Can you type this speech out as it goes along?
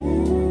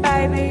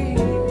baby.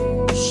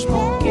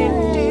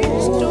 Smoking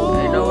this dope.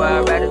 Ain't nowhere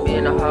I'd rather be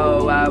in the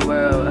whole wide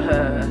world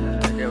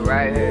than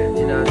right here,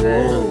 you know what I'm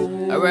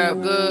saying? I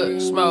rap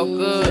good, smoke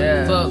good,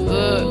 yeah. Fuck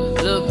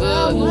good, look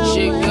good,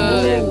 shit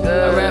good.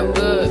 I rap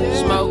good,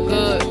 smoke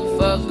good,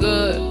 fuck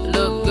good,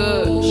 look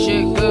good,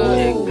 shit good.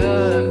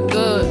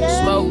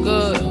 Good, smoke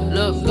good,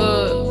 look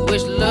good,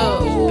 wish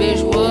love,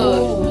 bitch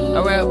would.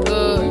 I rap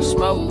good,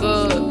 smoke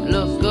good,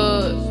 look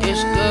good,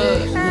 it's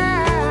good.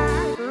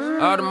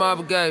 All the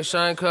Marvin Gaye,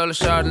 shine color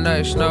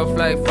Chardonnay,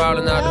 snowflake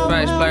falling out the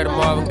face, play the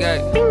Marvin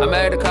Gaye. I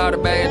made a call to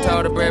Bay and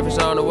told her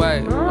breakfast on the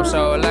way. I'm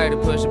so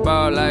elated, push the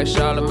ball like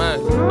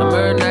Charlamagne. I'm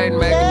marinating,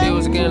 making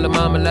music in the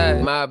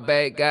marmalade. My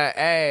babe got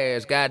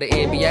ass, got the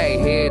NBA,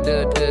 head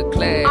of the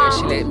class.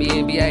 She let me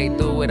NBA,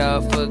 threw it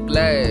off for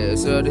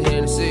glass of the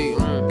Hennessy.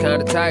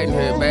 Kinda tight in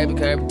here, baby,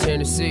 can't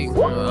pretend to see.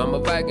 I'm a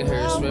Viking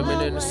here,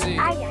 swimming in the sea.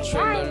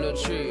 Trim a little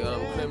tree,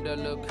 cream that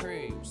little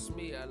cream. It's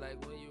me, I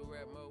like when you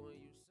rap more when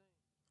you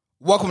sing.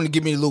 Welcome to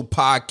Give Me a Loot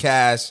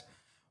podcast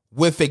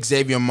with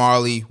Xavier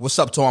Marley. What's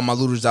up to all my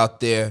looters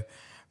out there?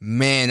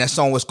 Man, that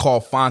song was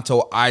called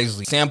Fonto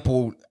Isley.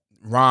 Sampled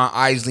Ron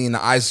Isley and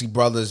the Isley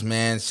Brothers,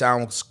 man.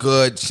 Sounds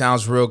good.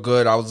 Sounds real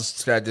good. I was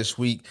listening to that this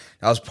week.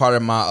 That was part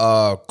of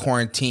my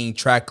quarantine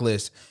track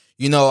list.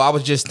 You know, I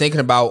was just thinking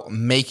about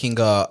making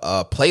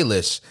a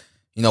playlist,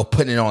 you know,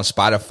 putting it on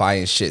Spotify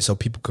and shit so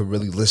people could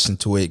really listen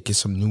to it, get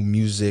some new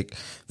music,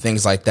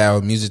 things like that,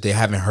 or music they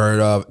haven't heard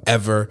of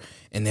ever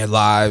in their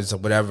lives or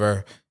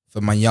whatever for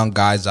my young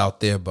guys out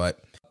there. But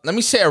let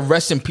me say a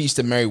rest in peace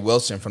to Mary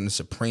Wilson from the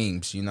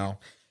Supremes. You know,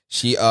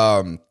 she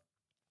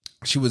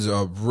was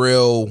a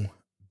real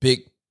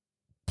big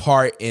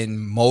part in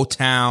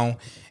Motown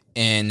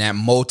and that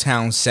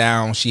Motown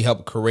sound she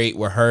helped create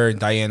with her and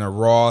Diana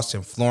Ross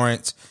and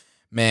Florence.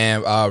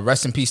 Man,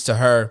 rest in peace to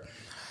her.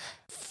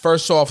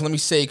 First off, let me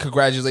say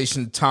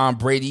congratulations to Tom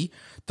Brady,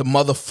 the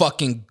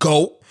motherfucking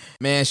GOAT.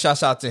 Man,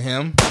 shouts out to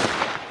him.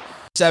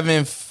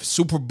 7th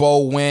Super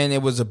Bowl win.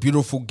 It was a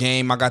beautiful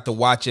game. I got to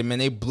watch it, man.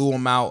 They blew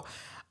him out.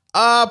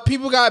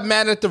 People got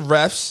mad at the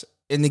refs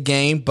in the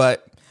game,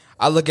 but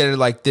I look at it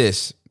like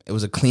this. It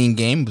was a clean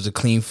game. It was a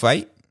clean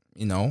fight.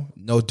 You know,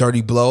 no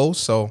dirty blows.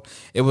 So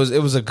it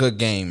was a good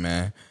game,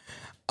 man.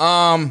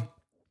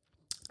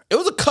 It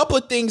was a couple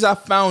of things I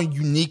found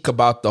unique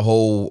about the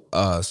whole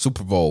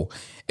Super Bowl.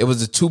 It was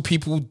the two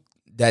people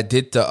that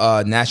did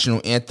the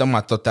national anthem.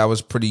 I thought that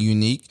was pretty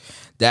unique.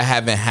 That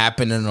haven't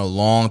happened in a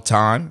long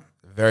time,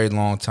 a very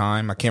long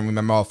time. I can't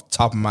remember off the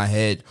top of my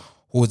head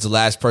who was the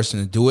last person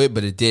to do it,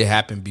 but it did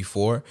happen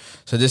before.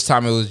 So this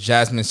time it was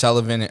Jasmine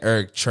Sullivan and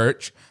Eric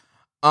Church.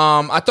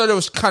 I thought it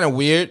was kind of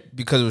weird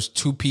because it was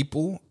two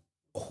people.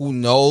 Who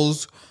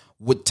knows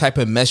what type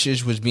of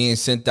message was being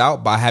sent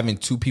out by having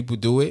two people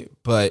do it,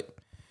 but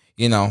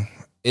you know,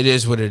 it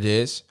is what it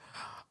is.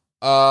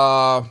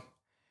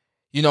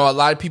 You know, a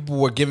lot of people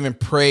were giving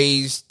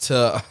praise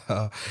to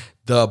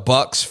the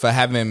Bucks for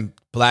having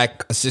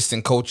black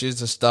assistant coaches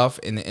and stuff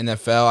in the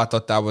NFL. I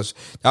thought that was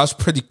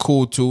pretty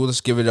cool too.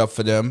 Let's give it up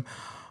for them.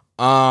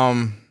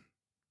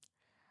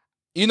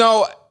 You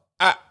know,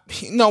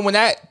 when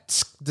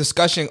that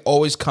discussion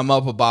always come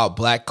up about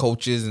black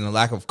coaches and the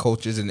lack of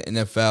coaches in the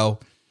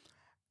NFL,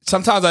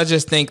 sometimes I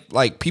just think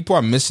like people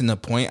are missing the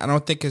point. I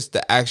don't think it's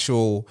the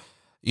actual,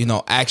 you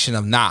know, action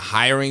of not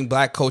hiring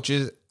black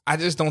coaches. I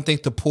just don't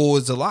think the pool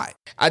is a lot.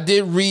 I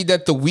did read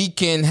that The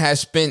Weeknd has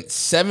spent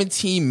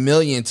 $17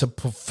 million to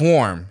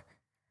perform.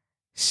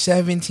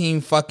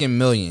 17 fucking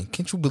million.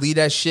 Can't you believe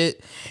that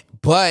shit?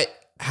 But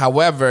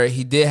however,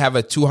 he did have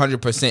a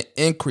 200%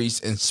 increase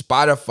in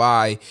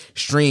Spotify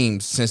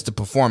streams since the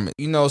performance.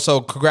 You know,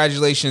 so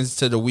congratulations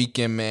to The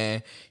Weeknd,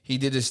 man. He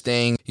did his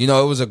thing. You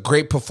know, it was a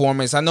great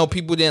performance. I know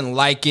people didn't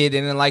like it. They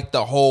didn't like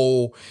the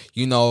whole,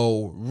 you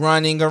know,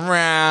 running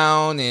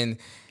around and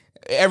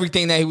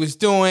everything that he was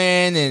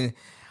doing. And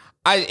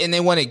they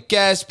wanted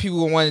guests.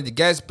 People wanted to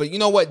guest. But you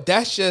know what?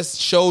 That just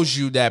shows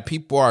you that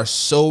people are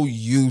so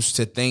used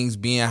to things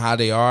being how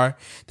they are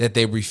that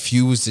they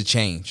refuse to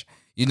change.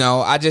 You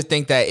know, I just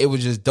think that it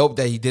was just dope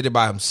that he did it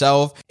by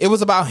himself. It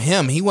was about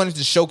him. He wanted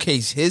to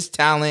showcase his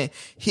talent.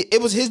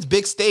 It was his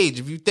big stage.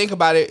 If you think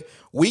about it,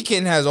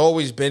 Weeknd has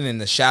always been in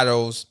the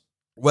shadows,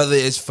 whether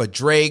it's for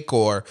Drake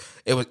or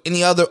it was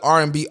any other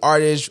R&B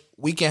artist.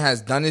 Weeknd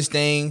has done his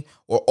thing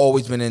or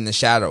always been in the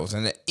shadows.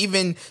 And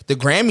even the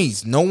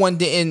Grammys, no one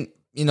didn't,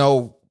 you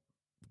know,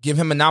 give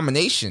him a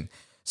nomination.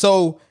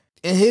 So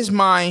in his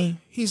mind,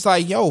 he's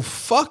like, yo,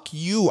 fuck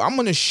you. I'm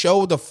going to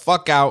show the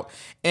fuck out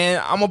and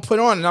I'm going to put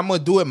on and I'm going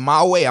to do it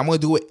my way. I'm going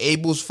to do it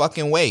Abel's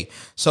fucking way.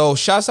 So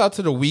shouts out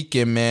to The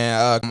Weeknd,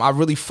 man. I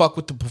really fuck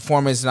with the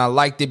performance and I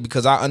liked it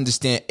because I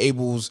understand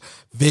Abel's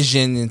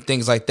vision and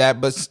things like that.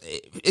 But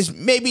it's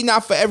maybe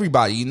not for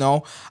everybody, you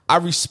know. I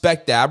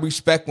respect that. I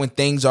respect when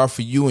things are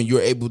for you and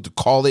you're able to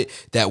call it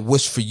that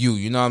was for you.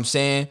 You know what I'm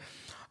saying?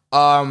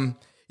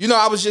 You know,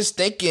 I was just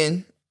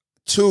thinking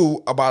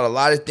too about a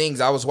lot of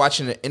things. I was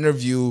watching an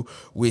interview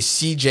with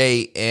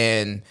CJ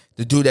and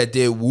the dude that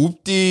did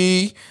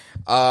Whoop-Dee.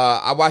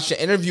 I watched an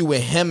interview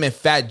with him and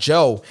Fat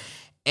Joe,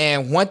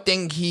 and one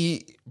thing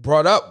he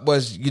brought up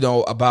was,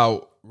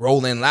 about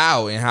Rolling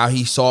Loud and how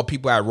he saw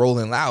people at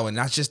Rolling Loud. And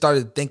I just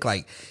started to think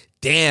like,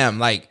 damn,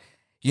 like,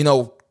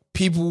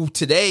 people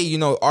today,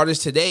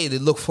 artists today, they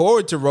look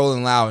forward to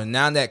Rolling Loud. And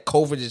now that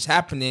COVID is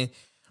happening,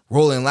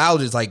 Rolling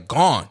Loud is like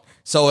gone.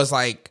 So it's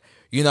like,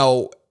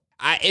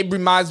 it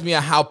reminds me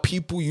of how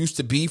people used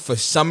to be for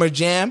Summer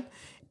Jam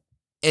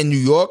in New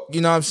York.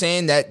 You know what I'm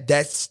saying?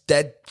 That's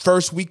that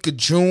first week of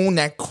June,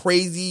 that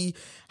crazy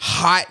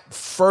hot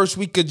first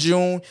week of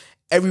June.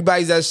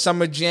 Everybody's at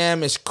Summer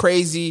Jam. It's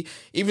crazy.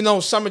 Even though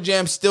Summer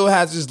Jam still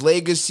has his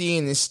legacy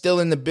and is still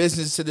in the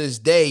business to this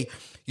day,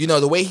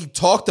 the way he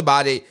talked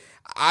about it,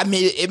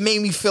 it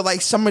made me feel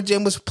like Summer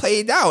Jam was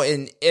played out.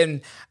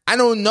 And I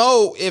don't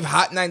know if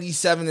Hot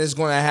 97 is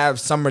going to have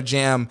Summer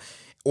Jam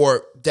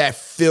or that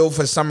feel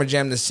for Summer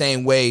Jam the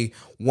same way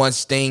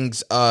once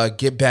things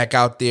get back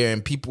out there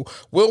and people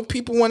want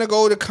to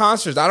go to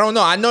concerts. I don't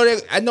know. I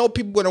know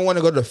people going to want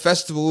to go to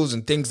festivals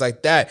and things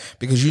like that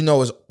because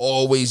it's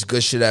always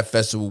good shit at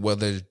festival,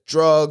 whether it's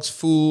drugs,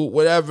 food,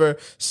 whatever,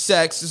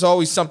 sex. There's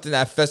always something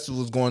at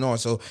festivals going on.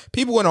 So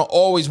people going to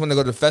always want to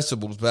go to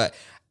festivals, but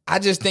I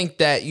just think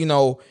that,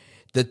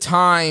 the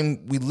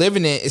time we live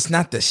in it's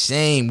not the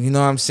same. You know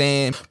what I'm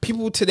saying?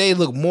 People today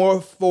look more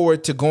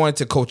forward to going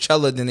to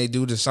Coachella than they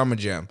do to Summer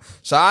Jam.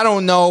 So I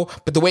don't know,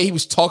 but the way he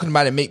was talking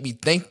about it made me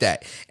think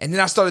that. And then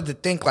I started to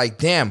think like,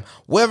 damn,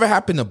 whatever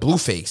happened to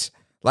Blueface?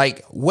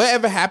 Like,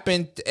 whatever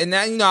happened? And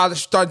then, I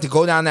started to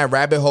go down that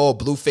rabbit hole of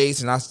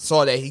Blueface, and I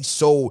saw that he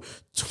sold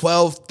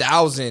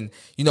 12,000,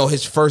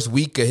 his first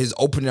week of his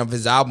opening of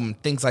his album,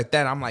 things like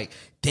that. I'm like,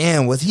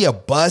 damn, was he a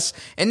bust?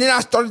 And then I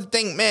started to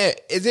think, man,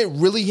 is it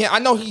really him? I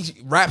know he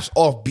raps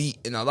off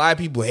beat, and a lot of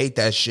people hate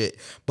that shit.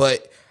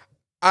 But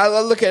I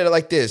look at it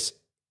like this.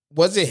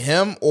 Was it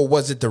him or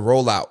was it the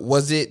rollout?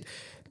 Was it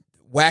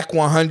Whack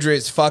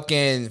 100's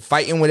fucking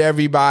fighting with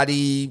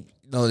everybody?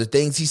 The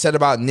things he said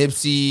about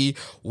Nipsey?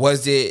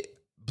 Was it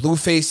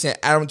Blueface and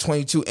Adam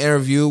 22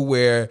 interview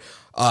where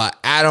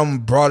Adam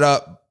brought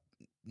up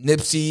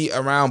Nipsey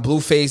around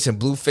Blueface and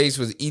Blueface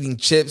was eating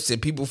chips and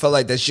people felt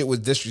like that shit was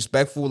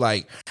disrespectful?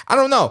 Like, I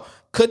don't know.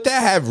 Could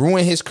that have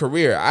ruined his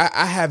career?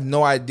 I have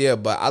no idea,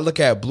 but I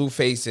look at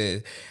Blueface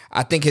and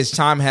I think his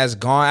time has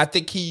gone. I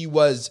think he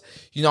was,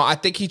 I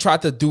think he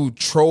tried to do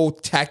troll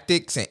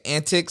tactics and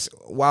antics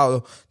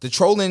while the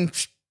trolling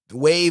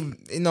wave,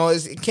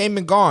 it came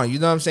and gone. You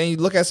know what I'm saying? You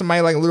look at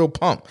somebody like Lil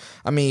Pump.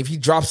 I mean, if he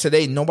drops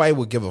today, nobody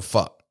would give a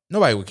fuck.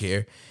 Nobody would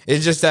care.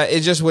 It's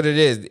just what it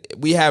is.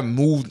 We have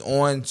moved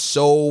on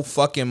so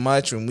fucking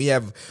much, and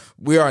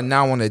we are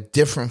now on a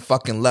different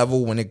fucking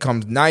level when it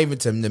comes not even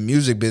to the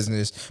music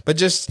business, but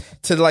just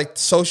to like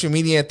social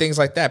media and things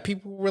like that.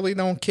 People really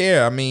don't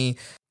care. I mean,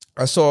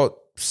 I saw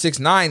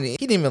 6ix9ine. He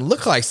didn't even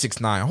look like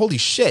 6ix9ine. Holy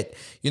shit.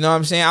 You know what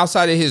I'm saying?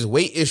 Outside of his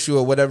weight issue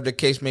or whatever the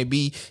case may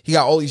be, he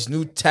got all these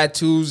new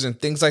tattoos and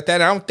things like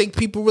that. I don't think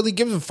people really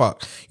give a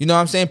fuck. You know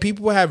what I'm saying?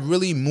 People have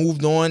really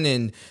moved on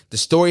and the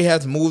story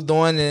has moved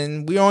on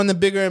and we're on the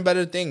bigger and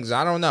better things.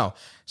 I don't know.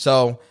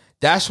 So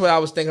that's what I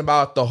was thinking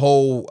about the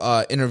whole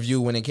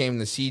interview when it came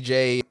to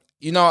CJ.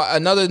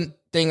 Another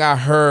thing I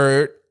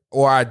heard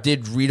or I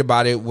did read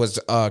about it was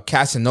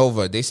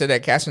Casanova. They said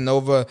that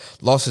Casanova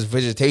lost his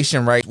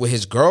visitation rights with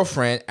his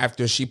girlfriend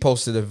after she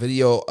posted a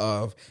video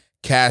of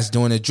Cass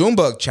doing a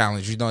Junebug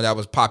challenge. That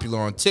was popular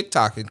on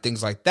TikTok and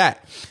things like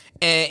that.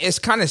 And it's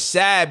kind of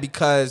sad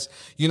because,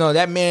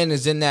 that man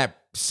is in that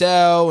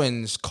cell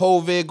and it's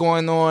COVID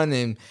going on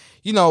and,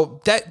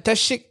 that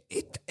shit,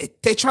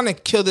 they trying to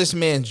kill this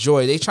man's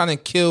joy. They trying to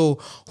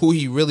kill who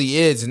he really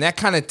is. And that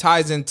kind of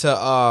ties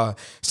into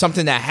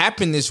something that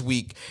happened this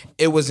week.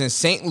 It was in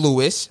St.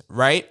 Louis,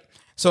 right?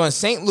 So in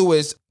St.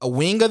 Louis, a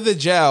wing of the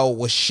jail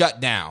was shut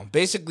down.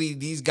 Basically,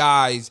 these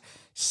guys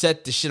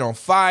set the shit on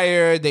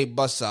fire. They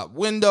bust up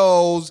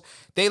windows.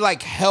 They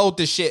held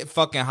the shit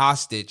fucking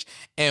hostage.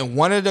 And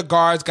one of the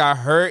guards got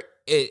hurt.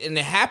 And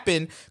it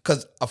happened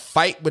because a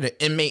fight with an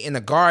inmate and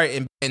a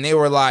guard. And they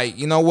were like,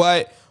 you know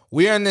what?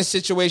 We're in this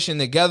situation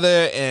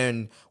together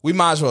and we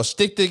might as well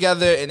stick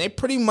together. And they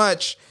pretty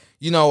much,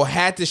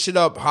 had this shit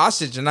up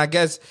hostage. And I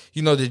guess,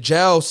 the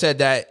jail said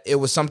that it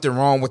was something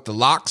wrong with the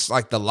locks.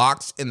 Like the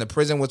locks in the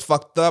prison was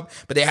fucked up,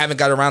 but they haven't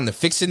got around to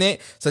fixing it.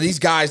 So these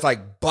guys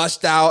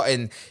bust out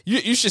and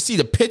you should see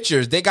the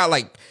pictures. They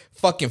got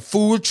fucking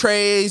food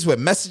trays with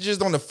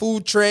messages on the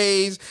food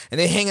trays and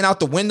they hanging out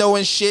the window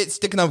and shit,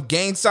 sticking up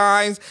gang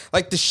signs.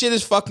 The shit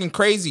is fucking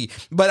crazy.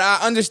 But I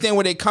understand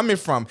where they're coming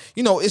from.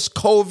 It's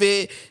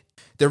COVID.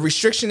 The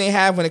restriction they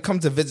have when it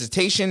comes to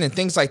visitation and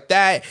things like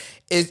that,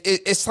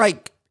 it's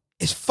like,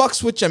 it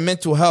fucks with your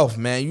mental health,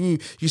 man.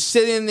 You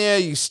sit in there,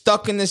 you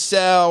stuck in the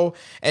cell,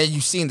 and you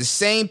seeing the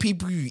same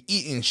people, you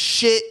eating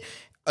shit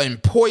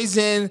and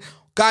poison.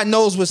 God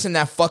knows what's in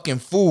that fucking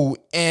food.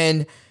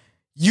 And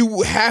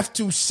you have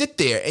to sit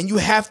there and you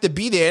have to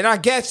be there. And I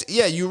guess,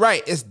 yeah, you're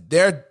right.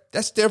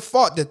 That's their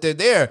fault that they're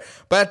there.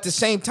 But at the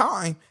same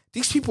time,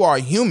 these people are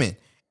human.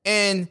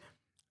 And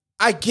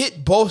I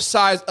get both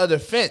sides of the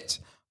fence.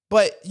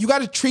 But you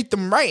got to treat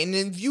them right. And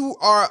if you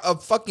are a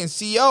fucking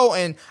CEO,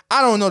 and I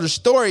don't know the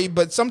story,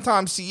 but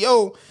sometimes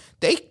CEO,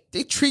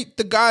 they treat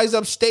the guys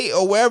upstate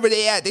or wherever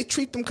they at, they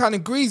treat them kind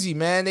of greasy,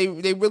 man.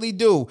 They really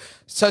do.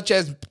 Such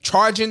as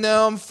charging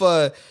them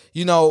for,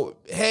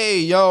 hey,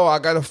 yo, I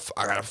got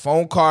a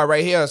phone call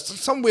right here.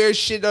 Some weird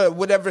shit or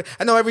whatever.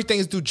 I know everything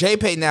is through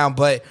JPay now,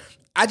 but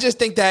I just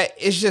think that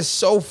it's just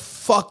so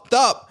fucked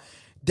up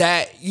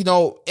that,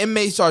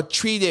 inmates are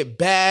treated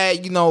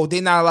bad.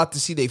 They're not allowed to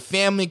see their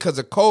family because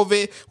of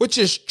COVID, which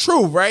is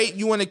true, right?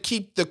 You want to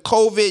keep the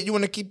COVID, you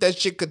want to keep that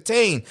shit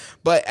contained.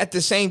 But at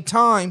the same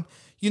time,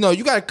 you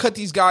got to cut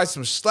these guys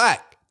some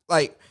slack.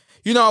 Like,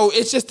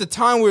 it's just the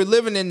time we're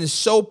living in is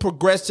so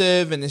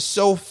progressive and it's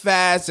so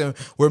fast and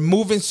we're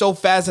moving so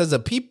fast as a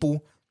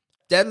people.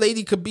 That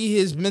lady could be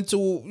his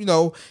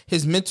mental,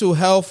 his mental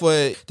health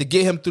or to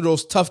get him through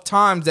those tough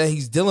times that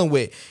he's dealing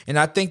with. And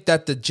I think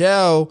that the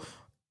jail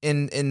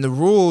and the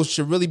rules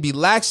should really be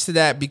lax to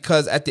that,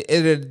 because at the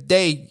end of the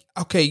day,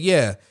 okay,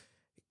 yeah,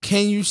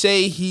 can you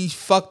say he's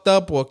fucked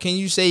up, or can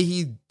you say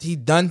he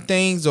done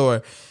things,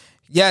 or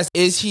yes,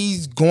 is he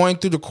going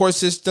through the court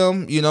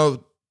system,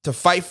 to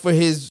fight for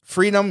his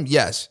freedom?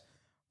 Yes.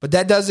 But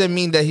that doesn't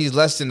mean that he's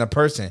less than a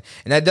person.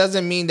 And that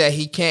doesn't mean that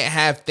he can't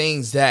have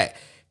things that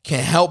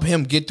can help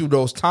him get through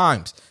those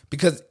times,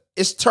 because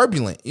it's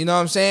turbulent. You know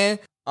what I'm saying?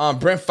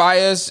 Brent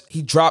Faiyaz,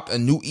 he dropped a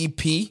new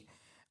EP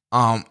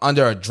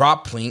under a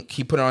drop link.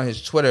 He put it on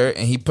his Twitter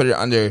and he put it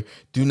under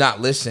Do Not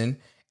Listen.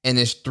 And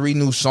it's 3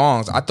 new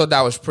songs. I thought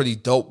that was pretty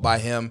dope by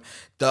him.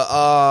 The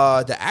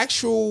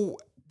actual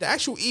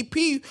EP,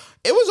 it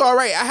was all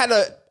right.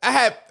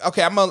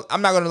 I'm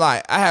not gonna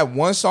lie. I had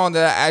one song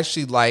that I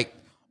actually liked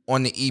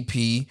on the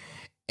EP,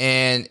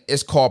 and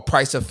it's called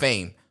Price of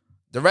Fame.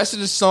 The rest of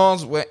the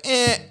songs were,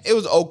 it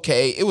was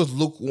okay. It was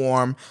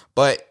lukewarm,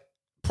 but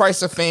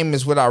Price of Fame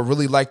is what I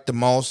really liked the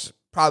most.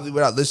 Probably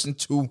what I listened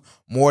to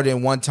more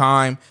than one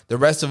time. The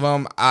rest of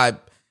them, I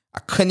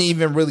couldn't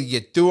even really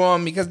get through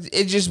them because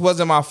it just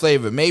wasn't my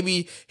flavor.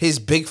 Maybe his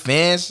big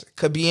fans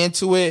could be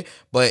into it,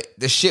 but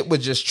the shit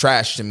was just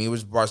trash to me. It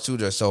was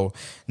Barsuda. So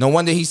no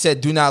wonder he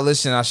said, do not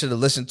listen. I should have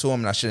listened to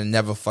him and I should have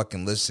never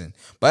fucking listened.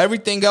 But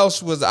everything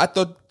else was, I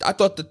thought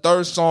the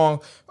third song,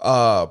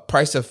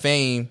 Price of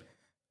Fame,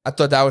 I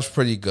thought that was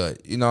pretty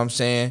good. You know what I'm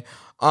saying?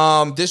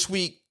 This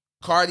week,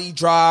 Cardi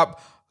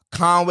dropped,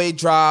 Conway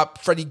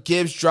dropped, Freddie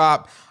Gibbs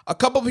dropped. A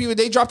couple people,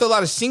 they dropped a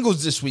lot of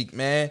singles this week,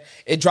 man.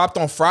 It dropped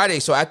on Friday.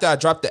 So after I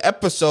dropped the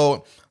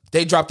episode,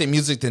 they dropped their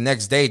music the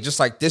next day. Just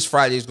like this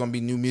Friday is going to be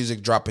new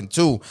music dropping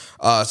too.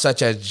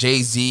 Such as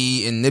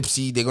Jay-Z and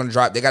Nipsey. They're going to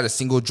drop, they got a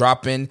single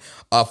dropping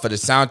for the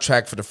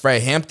soundtrack for the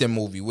Fred Hampton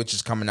movie, which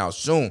is coming out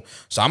soon.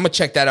 So I'm going to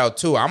check that out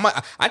too.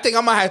 I think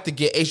I might have to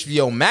get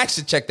HBO Max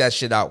to check that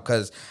shit out.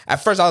 Because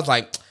at first I was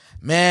like,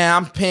 man,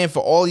 I'm paying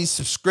for all these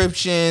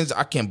subscriptions.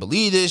 I can't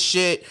believe this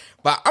shit.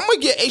 But I'm going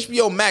to get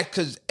HBO Max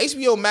because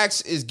HBO Max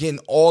is getting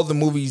all the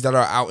movies that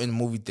are out in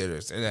movie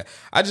theaters. And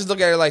I just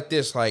look at it like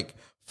this, like,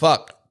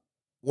 fuck,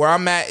 where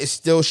I'm at is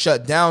still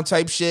shut down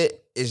type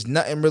shit. Is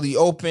nothing really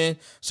open.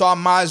 So I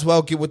might as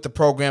well get with the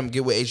program,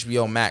 get with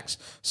HBO Max.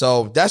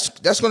 So that's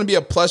going to be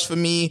a plus for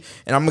me.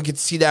 And I'm going to get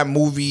to see that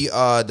movie,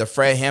 the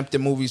Fred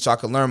Hampton movie, so I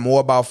can learn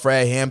more about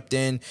Fred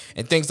Hampton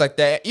and things like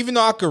that. Even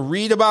though I could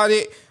read about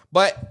it,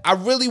 but I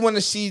really want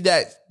to see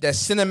that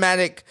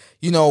cinematic,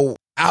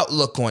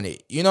 outlook on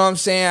it. You know what I'm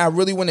saying? I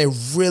really want to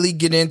really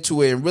get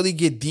into it and really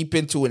get deep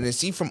into it and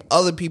see from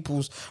other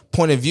people's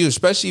point of view,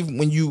 especially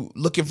when you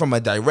looking from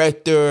a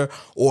director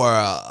or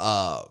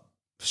a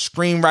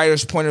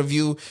screenwriter's point of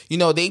view.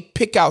 They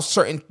pick out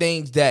certain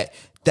things that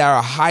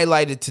are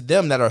highlighted to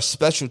them, that are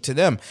special to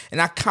them. And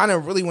I kind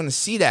of really want to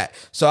see that.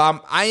 So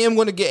I am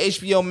going to get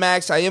HBO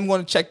Max. I am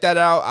going to check that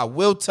out. I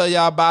will tell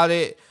y'all about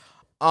it.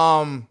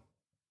 I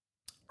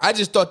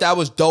just thought that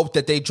was dope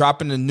that they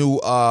dropping a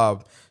new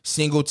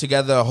single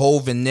together,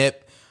 Hove and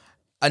Nip.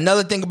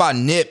 Another thing about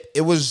Nip, it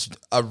was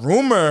a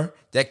rumor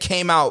that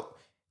came out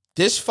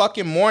this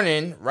fucking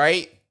morning,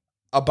 right,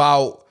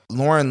 about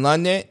Lauren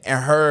London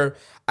and her,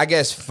 I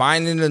guess,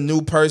 finding a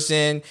new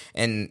person,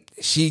 and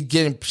she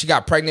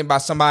got pregnant by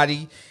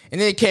somebody,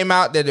 and then it came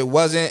out that it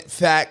wasn't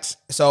facts.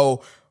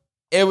 So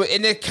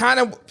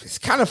it's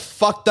kind of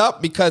fucked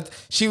up because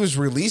she was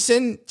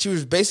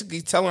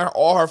basically telling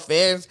all her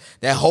fans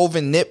that Hove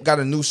and Nip got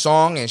a new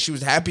song and she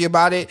was happy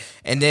about it.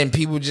 And then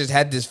people just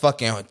had this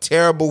fucking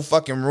terrible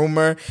fucking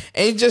rumor.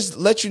 And it just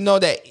let you know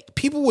that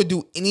people would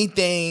do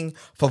anything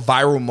for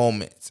viral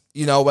moments.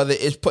 Whether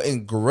it's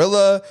putting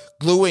Gorilla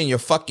Glue in your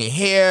fucking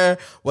hair,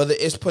 whether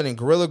it's putting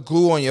Gorilla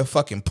Glue on your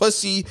fucking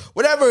pussy,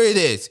 whatever it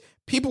is.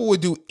 People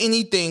would do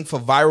anything for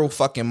viral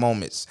fucking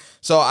moments.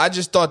 So I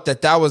just thought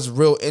that was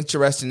real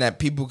interesting that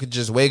people could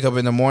just wake up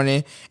in the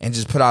morning and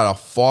just put out a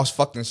false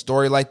fucking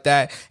story like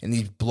that. And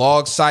these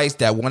blog sites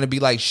that want to be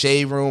like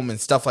Shade Room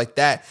and stuff like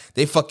that,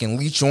 they fucking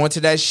leech onto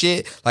that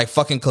shit like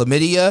fucking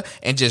chlamydia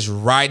and just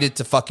ride it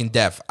to fucking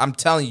death. I'm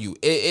telling you,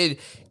 it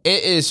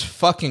is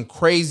fucking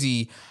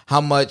crazy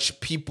how much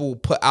people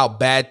put out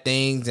bad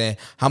things and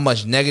how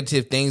much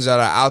negative things that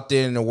are out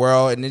there in the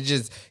world. And it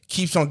just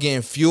keeps on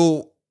getting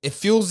fueled it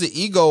fuels the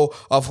ego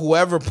of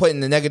whoever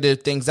putting the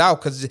negative things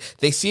out, because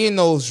they seeing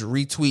those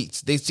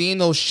retweets, they seeing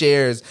those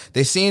shares,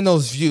 they seeing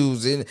those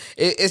views, and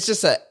it's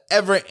just a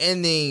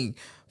ever-ending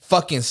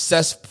fucking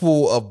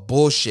cesspool of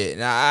bullshit.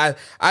 And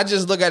I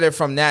just look at it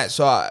from that.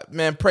 So,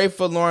 man, pray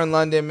for Lauren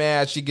London,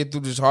 man, as she get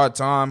through this hard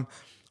time.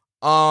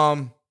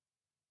 I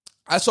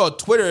saw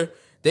Twitter,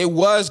 they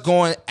was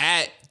going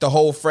at the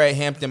whole Fred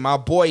Hampton. My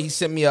boy, he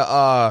sent me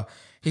a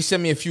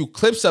few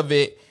clips of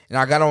it. And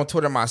I got on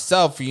Twitter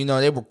myself,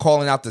 they were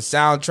calling out the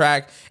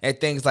soundtrack and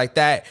things like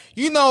that.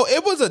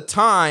 It was a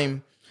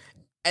time,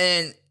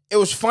 and it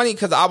was funny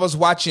because I was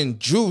watching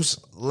Juice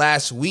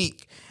last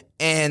week,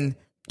 and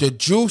the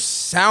Juice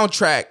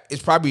soundtrack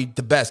is probably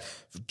the best.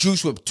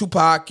 Juice with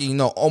Tupac,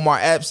 Omar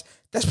Epps,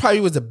 that's probably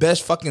was the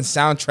best fucking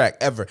soundtrack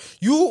ever.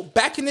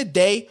 Back in the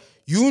day,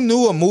 you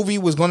knew a movie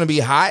was going to be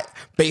hot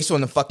based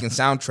on the fucking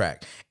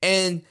soundtrack.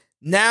 And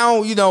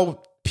now, a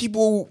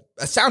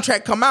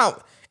soundtrack come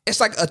out, it's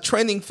like a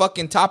trending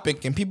fucking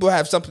topic and people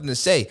have something to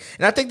say.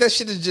 And I think that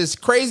shit is just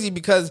crazy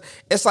because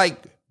it's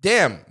like,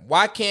 damn,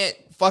 why can't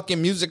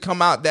fucking music come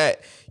out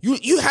that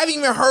you haven't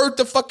even heard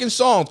the fucking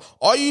songs?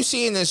 All you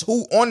seeing is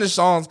who on the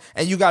songs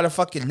and you got a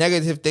fucking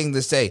negative thing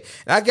to say.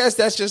 And I guess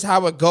that's just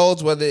how it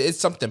goes, whether it's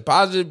something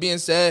positive being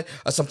said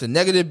or something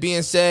negative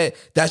being said.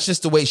 That's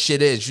just the way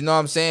shit is. You know what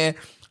I'm saying?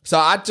 So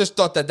I just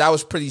thought that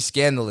was pretty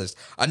scandalous.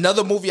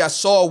 Another movie I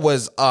saw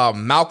was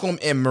Malcolm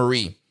and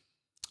Marie,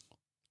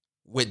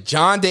 with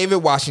John David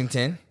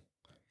Washington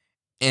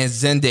and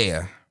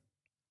Zendaya.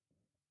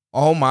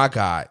 Oh my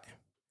God.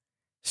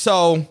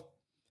 So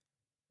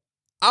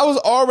I was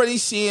already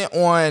seeing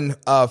on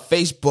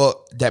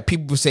Facebook that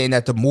people were saying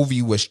that the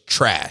movie was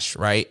trash,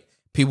 right?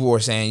 People were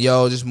saying,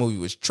 yo, this movie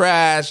was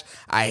trash.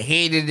 I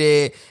hated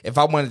it. If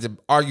I wanted to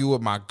argue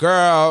with my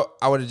girl,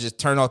 I would have just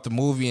turned off the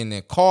movie and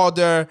then called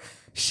her.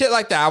 Shit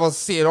like that. I was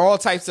seeing all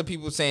types of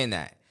people saying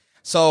that.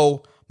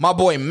 So my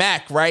boy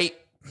Mac, right?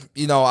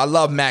 I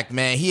love Mac,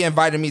 man. He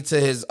invited me to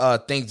his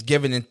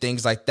Thanksgiving and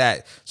things like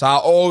that. So I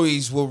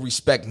always will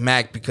respect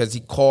Mac because he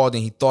called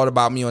and he thought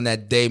about me on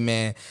that day,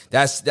 man.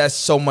 That's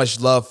so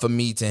much love for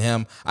me to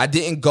him. I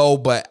didn't go,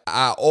 but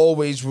I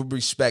always will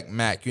respect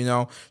Mac,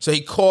 So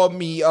he called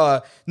me.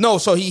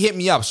 So he hit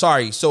me up.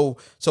 Sorry. So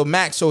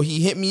Mac, he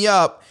hit me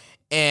up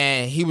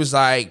and he was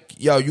like,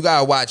 yo, you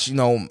gotta watch,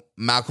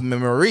 Malcolm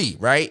and Marie,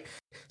 right?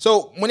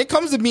 So when it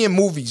comes to being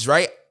movies,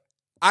 right,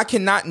 I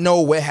cannot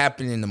know what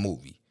happened in the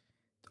movie.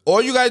 All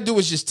you got to do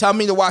is just tell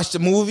me to watch the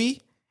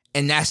movie,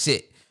 and that's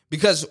it.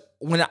 Because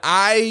if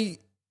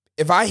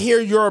I hear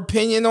your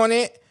opinion on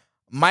it,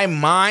 my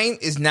mind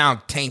is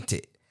now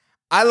tainted.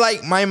 I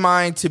like my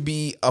mind to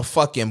be a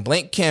fucking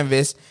blank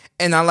canvas,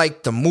 and I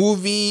like the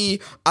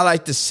movie, I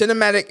like the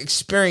cinematic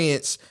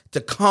experience to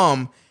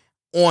come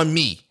on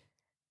me.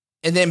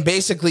 And then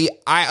basically,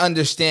 I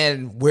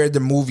understand where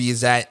the movie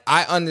is at.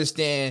 I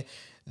understand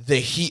the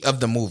heat of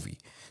the movie.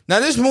 Now,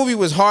 this movie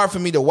was hard for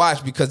me to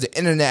watch because the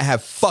internet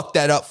had fucked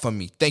that up for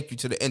me. Thank you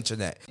to the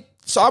internet.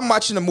 So I'm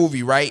watching the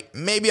movie, right?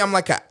 Maybe I'm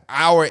like an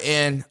hour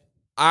in.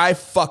 I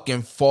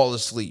fucking fall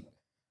asleep.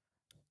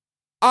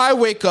 I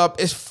wake up.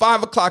 It's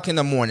 5 o'clock in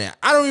the morning.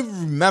 I don't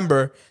even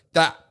remember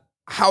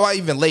how I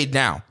even laid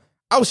down.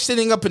 I was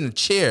sitting up in the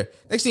chair.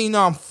 Next thing you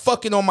know, I'm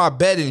fucking on my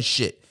bed and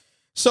shit.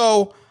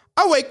 So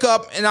I wake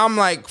up and I'm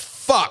like,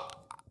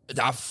 fuck.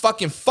 I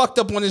fucking fucked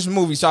up on this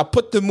movie. So I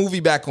put the movie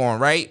back on,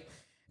 right?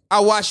 I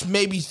watched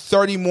maybe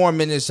 30 more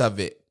minutes of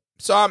it.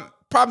 So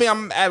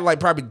I'm at like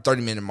probably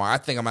 30-minute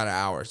mark. I think I'm at an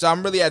hour. So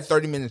I'm really at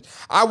 30 minutes.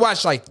 I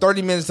watched like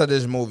 30 minutes of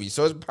this movie.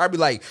 So it's probably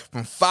like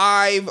from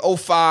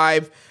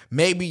 5:05,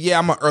 maybe,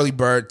 I'm an early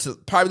bird, to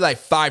probably like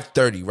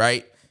 5:30,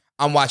 right?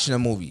 I'm watching a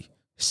movie.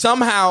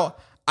 Somehow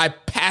I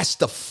passed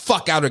the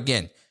fuck out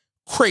again.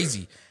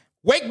 Crazy.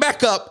 Wake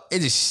back up.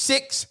 It is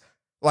 6,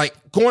 like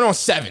going on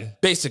 7,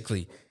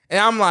 basically. And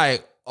I'm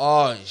like,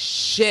 oh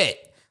shit.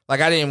 Like,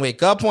 I didn't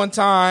wake up on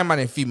time. I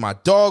didn't feed my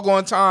dog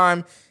on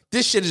time.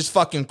 This shit is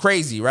fucking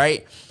crazy,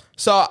 right?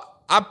 So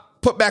I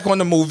put back on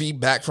the movie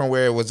back from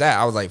where it was at.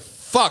 I was like,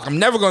 fuck, I'm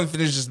never going to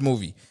finish this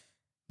movie.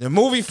 The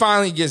movie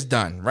finally gets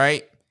done,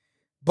 right?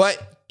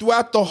 But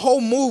throughout the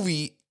whole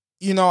movie,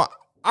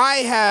 I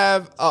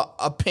have an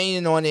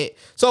opinion on it.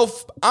 So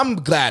I'm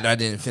glad I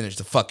didn't finish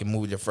the fucking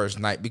movie the first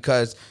night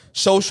because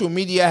social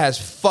media has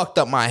fucked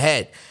up my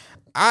head.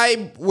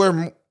 I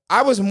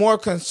was more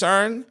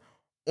concerned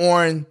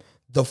on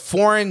the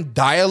foreign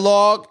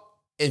dialogue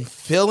and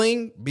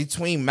feeling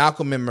between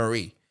Malcolm and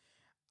Marie.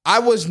 I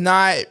was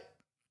not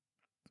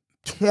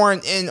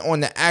torn in on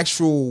the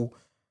actual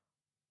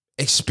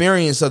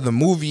experience of the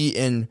movie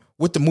and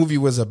what the movie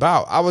was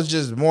about. I was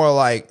just more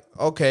like,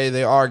 okay,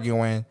 they're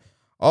arguing.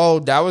 Oh,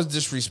 that was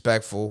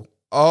disrespectful.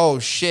 Oh,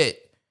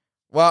 shit.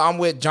 Well, I'm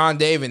with John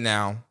David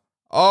now.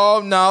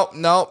 Oh, no,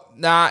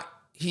 not.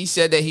 He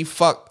said that he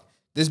fucked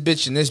this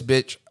bitch and this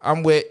bitch.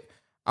 I'm with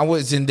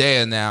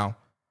Zendaya now.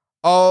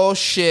 Oh,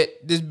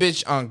 shit, this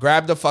bitch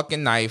grabbed the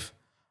fucking knife.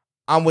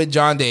 I'm with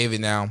John David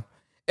now.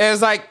 It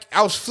was like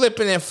I was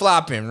flipping and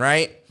flopping,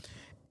 right?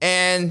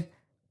 And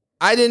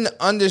I didn't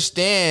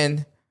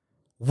understand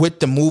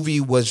what the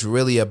movie was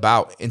really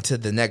about into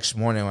the next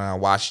morning when I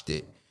watched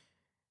it.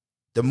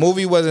 The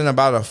movie wasn't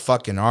about a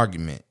fucking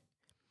argument.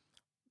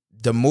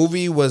 The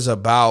movie was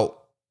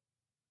about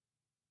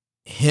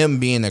him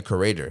being a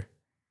creator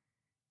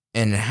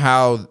and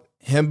how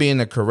him being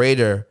a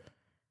creator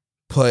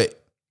put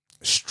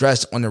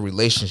stress on the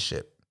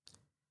relationship.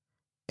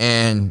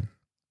 And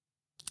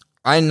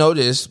I know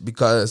this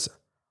because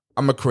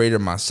I'm a creator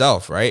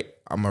myself, right?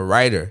 I'm a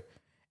writer,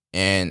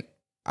 and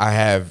I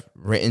have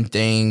written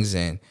things,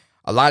 and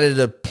a lot of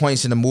the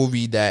points in the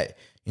movie that,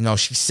 you know,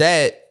 she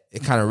said,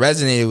 it kind of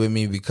resonated with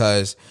me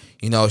because,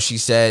 you know, she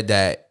said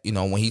that, you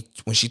know,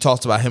 when she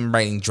talks about him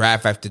writing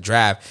draft after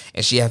draft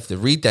and she has to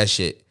read that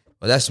shit.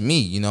 Well, that's me.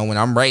 You know, when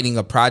I'm writing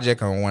a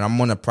project or when I'm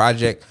on a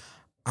project,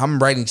 I'm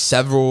writing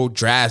several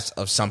drafts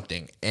of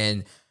something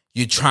and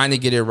you're trying to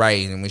get it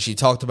right. And when she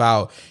talked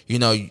about, you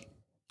know,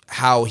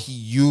 how he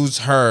used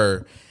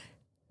her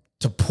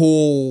to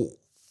pull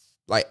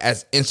like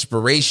as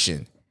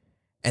inspiration.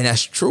 And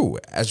that's true.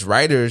 As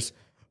writers,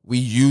 we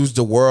use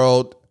the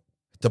world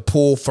to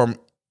pull from,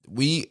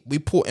 we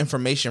pull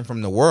information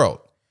from the world.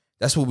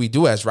 That's what we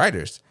do as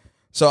writers.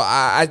 So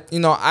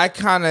it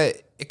kind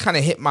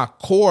of hit my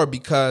core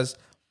because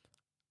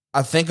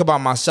I think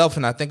about myself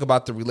and I think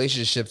about the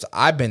relationships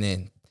I've been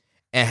in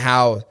and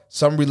how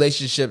some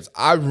relationships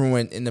I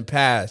ruined in the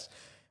past,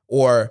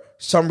 or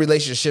some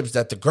relationships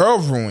that the girl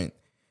ruined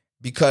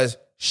because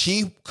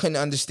she couldn't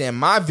understand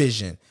my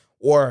vision,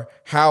 or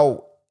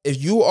how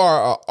if you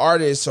are an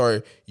artist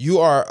or you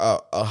are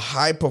a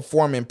high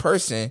performing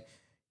person,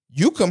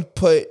 you can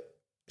put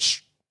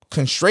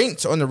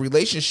constraints on the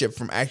relationship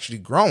from actually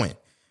growing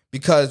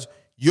because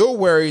you're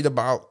worried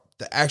about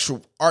the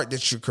actual art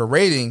that you're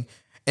creating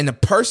and the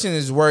person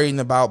is worried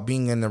about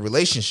being in the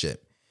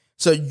relationship.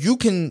 So you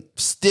can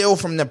steal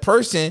from the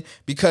person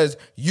because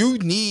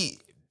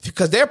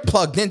they're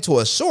plugged into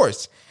a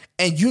source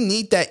and you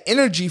need that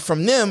energy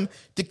from them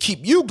to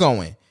keep you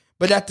going.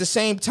 But at the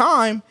same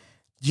time,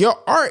 your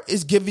art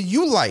is giving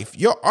you life.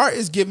 Your art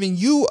is giving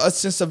you a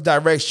sense of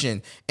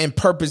direction and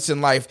purpose in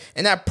life.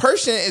 And that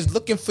person is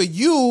looking for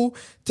you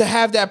to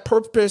have that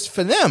purpose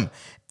for them.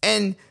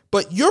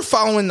 But you're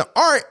following the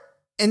art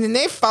and then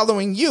they're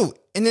following you.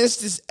 And it's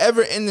this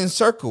ever-ending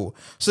circle.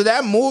 So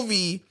that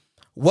movie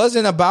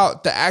wasn't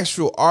about the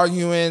actual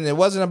arguing. It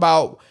wasn't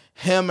about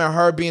him and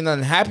her being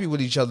unhappy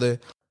with each other.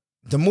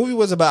 The movie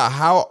was about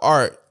how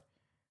art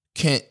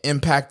can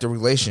impact a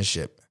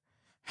relationship.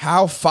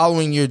 How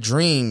following your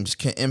dreams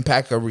can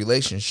impact a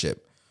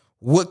relationship.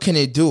 What can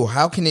it do?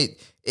 How can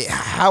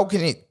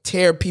it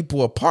tear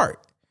people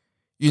apart?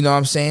 You know what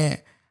I'm saying?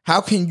 How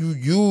can you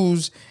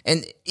use,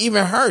 and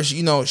even her,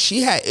 you know,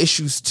 she had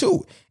issues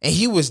too. And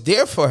he was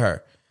there for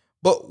her.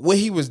 But what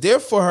he was there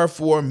for her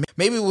for,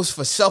 maybe it was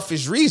for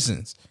selfish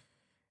reasons.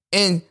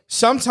 And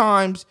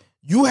sometimes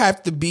you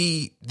have to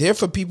be there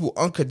for people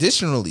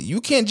unconditionally.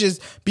 You can't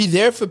just be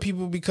there for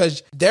people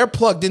because they're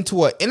plugged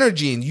into an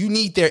energy and you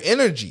need their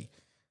energy.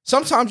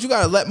 Sometimes you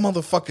got to let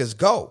motherfuckers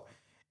go.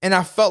 And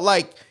I felt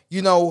like,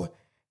 you know,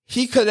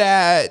 he could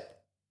have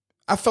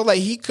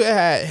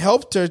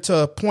helped her to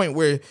a point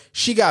where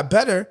she got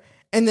better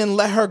and then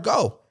let her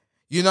go.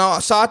 You know,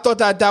 so I thought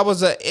that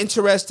was an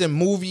interesting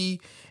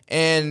movie.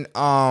 And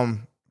I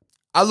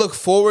look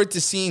forward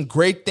to seeing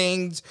great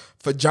things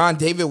for John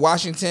David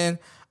Washington.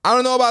 I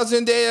don't know about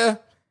Zendaya.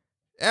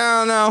 I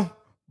don't know.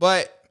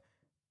 But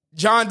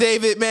John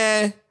David,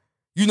 man,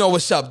 you know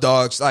what's up,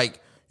 dogs. Like,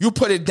 you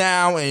put it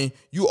down and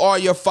you are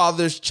your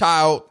father's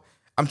child.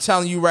 I'm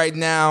telling you right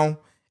now,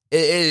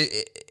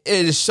 it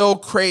is so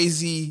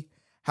crazy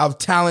how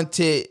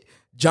talented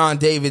John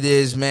David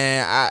is,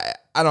 man.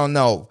 I don't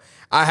know.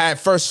 I had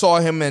first saw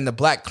him in the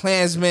Black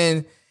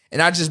Klansman,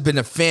 and I've just been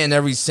a fan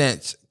ever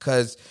since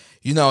because,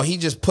 you know, he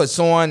just puts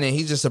on and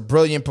he's just a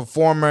brilliant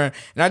performer.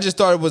 And I just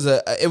thought it was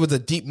a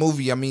deep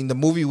movie. I mean, the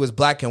movie was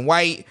black and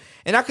white,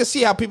 and I could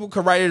see how people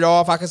could write it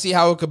off. I could see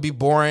how it could be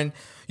boring.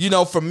 You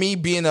know, for me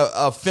being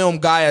a film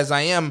guy as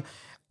I am,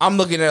 I'm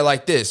looking at it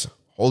like this.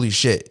 Holy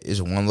shit,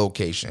 it's one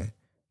location.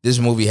 This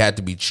movie had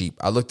to be cheap.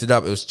 I looked it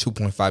up. It was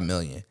 $2.5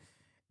 million.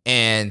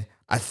 And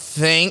I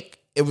think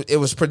it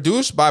was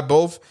produced by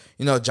both,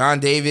 you know, John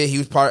David, he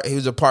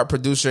was a part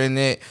producer in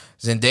it.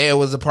 Zendaya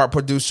was a part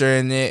producer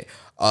in it.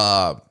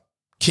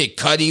 Kid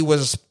Cudi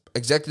was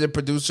executive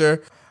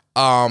producer.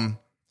 I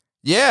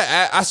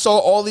saw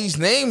all these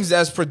names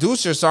as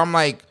producers, so I'm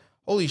like,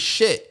 holy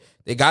shit.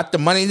 They got the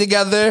money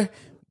together.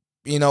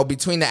 You know,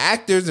 between the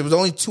actors, there was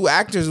only 2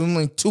 actors,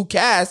 only 2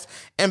 casts,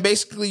 and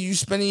basically you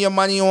spending your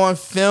money on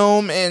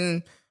film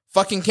and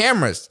fucking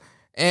cameras.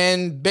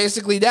 And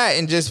basically that,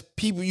 and just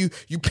people, you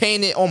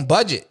paying it on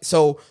budget.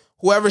 So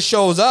whoever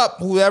shows up,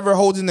 whoever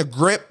holds in the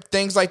grip,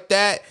 things like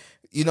that,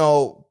 you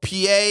know,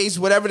 PAs,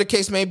 whatever the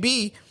case may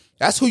be,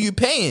 that's who you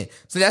paying.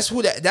 So that's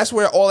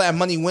where all that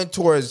money went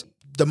towards.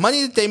 The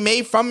money that they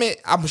made from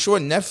it, I'm sure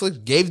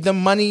Netflix gave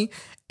them money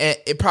and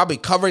it probably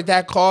covered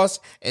that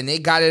cost and they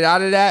got it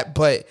out of that.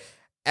 But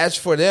as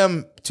for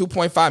them,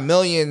 2.5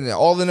 million,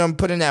 all of them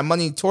putting that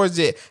money towards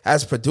it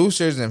as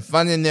producers and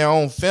funding their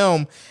own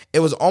film, it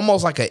was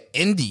almost like an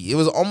indie. It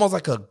was almost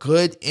like a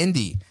good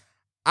indie.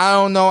 I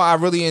don't know. I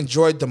really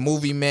enjoyed the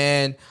movie,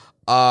 man.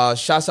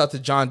 Shouts out to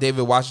John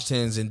David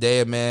Washington and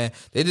Zendaya, man.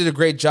 They did a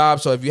great job.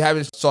 So if you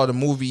haven't saw the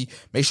movie,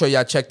 make sure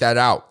y'all check that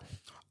out.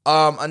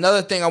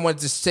 Another thing I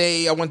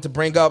wanted to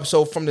bring up.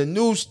 So from the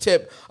news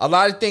tip, a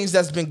lot of things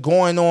that's been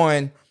going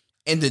on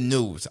in the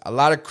news. A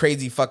lot of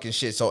crazy fucking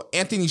shit. So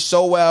Anthony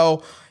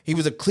Sowell, he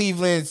was a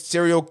Cleveland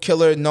serial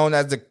killer known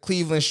as the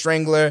Cleveland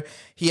Strangler.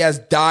 He has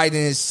died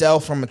in his cell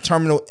from a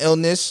terminal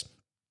illness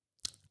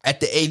at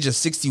the age of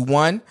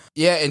 61.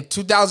 Yeah, in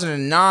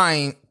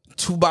 2009,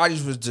 2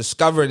 bodies was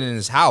discovered in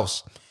his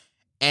house.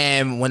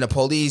 And when the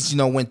police,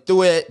 went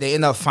through it, they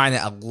ended up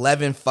finding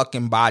 11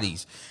 fucking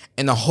bodies.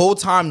 And the whole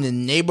time, the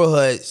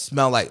neighborhood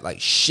smelled like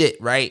shit,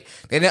 right?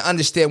 They didn't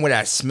understand where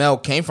that smell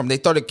came from. They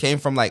thought it came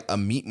from like a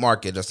meat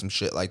market or some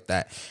shit like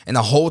that. And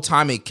the whole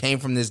time, it came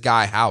from this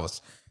guy's house.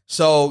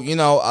 So,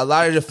 a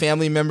lot of the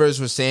family members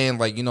were saying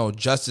like,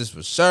 justice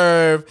was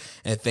served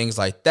and things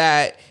like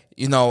that,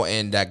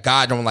 and that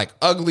God don't like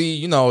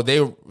ugly.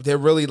 They're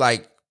really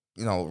like,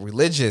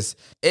 religious.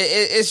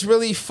 It's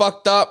really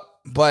fucked up,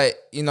 but,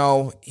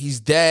 he's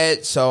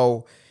dead.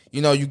 So,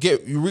 you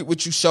reap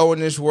what you sow in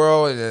this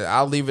world, and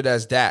I'll leave it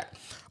as that.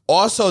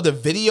 Also, the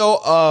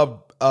video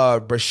of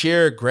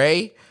Bashir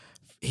Gray,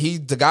 he's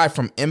the guy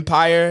from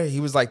Empire. He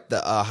was like the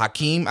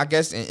Hakeem, I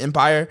guess, in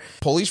Empire.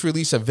 Police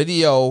released a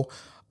video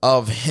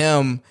of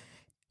him,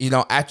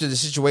 after the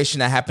situation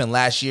that happened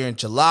last year in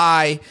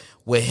July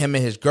with him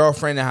and his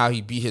girlfriend and how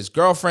he beat his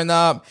girlfriend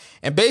up.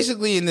 And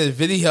basically in this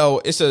video,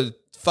 it's a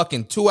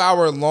fucking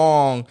 2-hour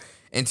long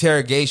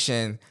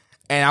interrogation.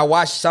 And I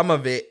watched some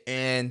of it,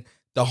 and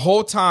the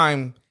whole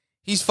time,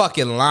 he's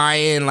fucking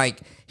lying. Like,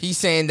 he's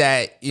saying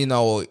that,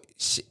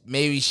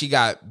 maybe she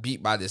got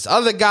beat by this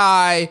other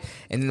guy.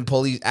 And then the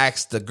police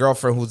asked the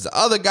girlfriend who's the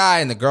other guy.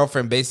 And the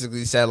girlfriend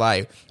basically said,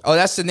 like, oh,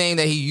 that's the name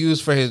that he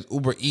used for his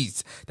Uber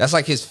Eats. That's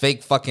like his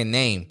fake fucking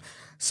name.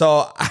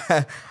 So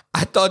I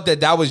thought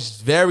that was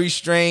very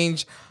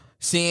strange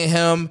seeing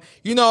him.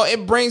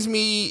 It brings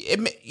me,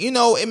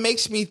 it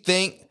makes me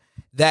think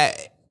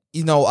that,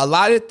 a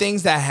lot of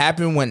things that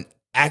happen when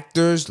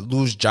actors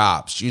lose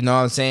jobs, you know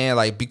what I'm saying?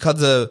 Like,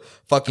 because of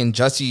fucking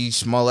Jussie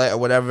Smollett or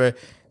whatever,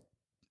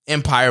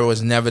 Empire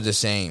was never the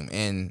same.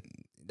 And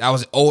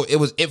it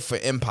was it for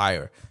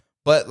Empire.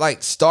 But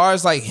like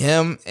stars like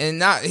him,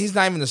 and he's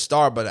not even a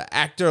star, but an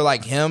actor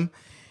like him,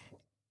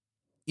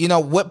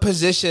 what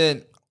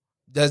position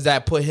does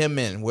that put him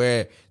in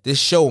where this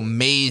show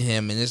made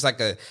him and it's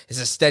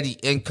a steady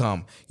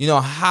income?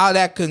 How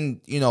that can,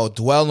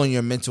 dwell on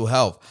your mental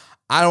health.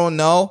 I don't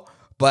know.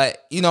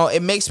 But,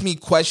 it makes me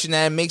question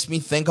that. It makes me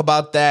think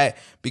about that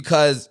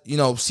because,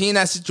 seeing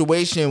that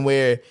situation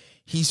where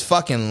he's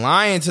fucking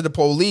lying to the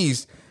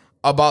police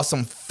about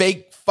some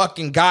fake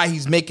fucking guy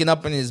he's making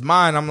up in his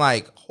mind, I'm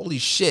like, holy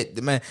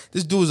shit, man,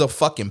 this dude's a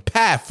fucking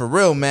path for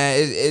real, man.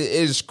 It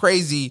is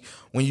crazy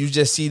when you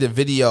just see the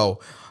video.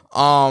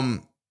 I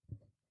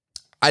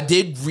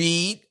did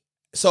read.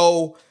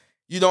 So,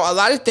 a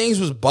lot of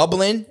things was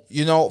bubbling,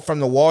 from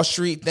the Wall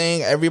Street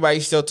thing.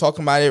 Everybody's still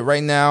talking about it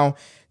right now.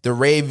 The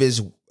rave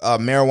is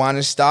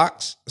marijuana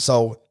stocks.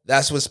 So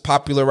that's what's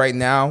popular right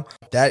now.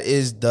 That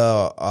is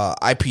the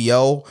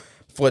IPO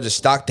for the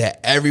stock that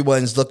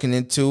everyone's looking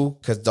into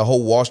because the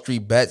whole Wall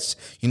Street bets,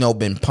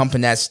 been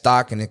pumping that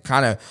stock and it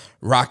kind of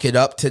rocketed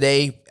up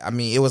today. I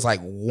mean, it was like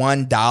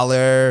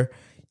 $1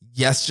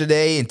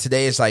 yesterday and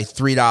today it's like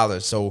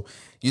 $3. So,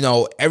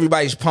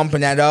 everybody's pumping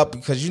that up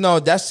because,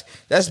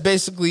 that's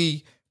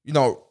basically,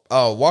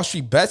 Wall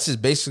Street bets is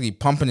basically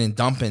pumping and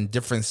dumping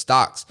different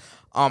stocks.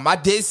 I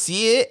did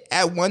see it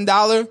at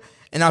 $1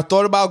 and I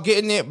thought about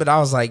getting it, but I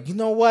was like, you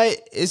know what?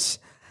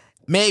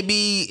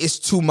 Maybe it's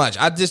too much.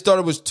 I just thought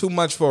it was too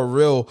much for a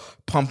real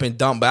pump and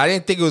dump, but I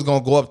didn't think it was going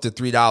to go up to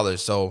 $3.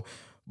 So,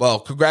 well,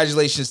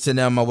 congratulations to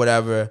them or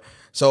whatever.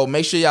 So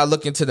make sure y'all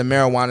look into the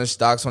marijuana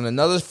stocks. On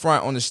another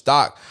front on the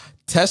stock,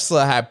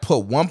 Tesla had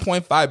put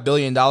 $1.5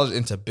 billion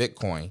into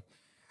Bitcoin.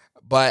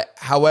 But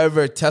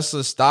however,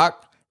 Tesla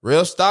stock,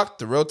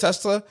 the real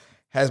Tesla,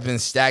 has been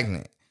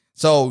stagnant.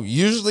 So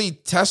usually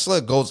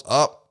Tesla goes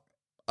up,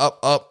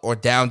 or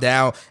down.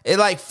 It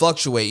like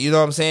fluctuate, you know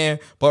what I'm saying?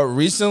 But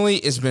recently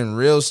it's been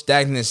real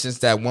stagnant since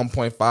that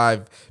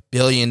 $1.5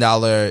 billion,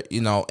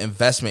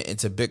 investment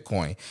into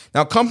Bitcoin.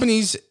 Now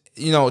companies,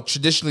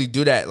 traditionally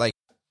do that. Like,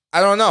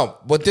 I don't know.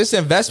 What this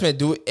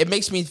investment it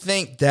makes me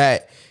think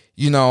that,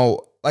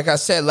 like I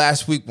said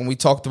last week when we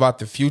talked about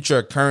the future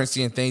of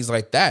currency and things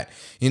like that,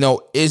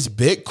 is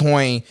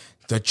Bitcoin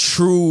the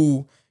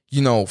true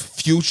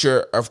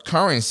future of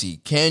currency?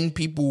 Can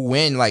people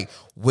win? Like,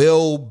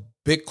 will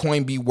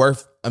Bitcoin be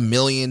worth $1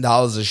 million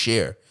a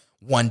share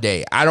one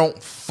day? I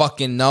don't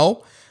fucking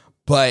know.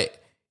 But,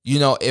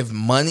 if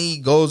money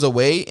goes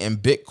away and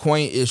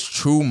Bitcoin is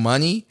true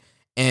money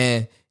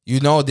and,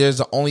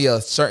 there's only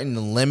a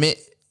certain limit,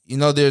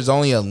 there's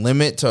only a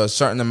limit to a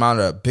certain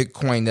amount of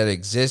Bitcoin that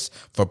exists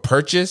for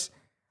purchase.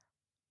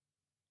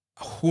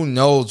 who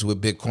knows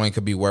what Bitcoin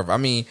could be worth. I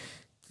mean,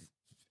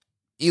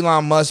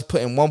 Elon Musk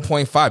putting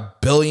 1.5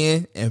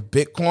 billion in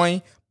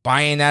Bitcoin,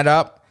 buying that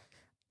up.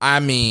 I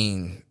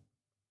mean,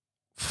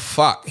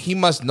 fuck, he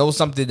must know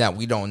something that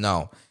we don't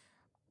know.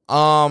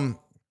 On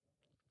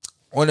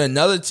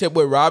another tip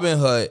with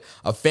Robinhood,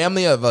 a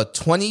family of a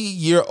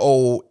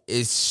 20-year-old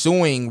is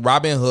suing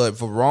Robinhood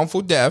for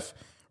wrongful death,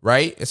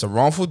 right? It's a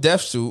wrongful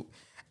death suit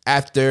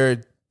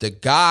after the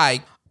guy,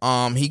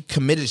 he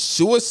committed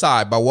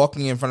suicide by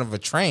walking in front of a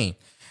train.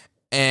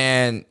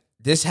 And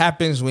this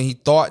happens when he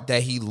thought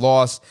that he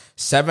lost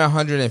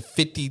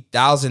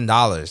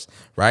 $750,000,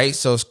 right?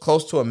 So it's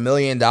close to $1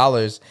 million.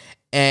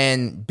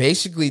 And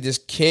basically this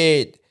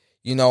kid,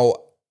 you know,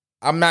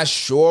 I'm not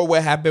sure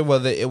what happened,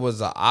 whether it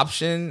was an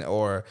option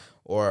or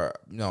you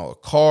know, a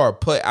car or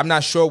put. I'm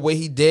not sure what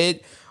he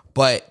did,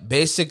 but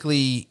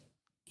basically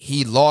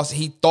he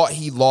thought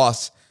he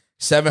lost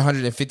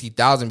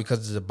 $750,000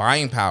 because of the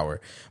buying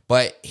power.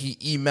 But he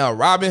emailed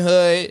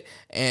Robinhood,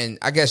 and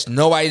I guess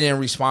nobody didn't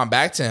respond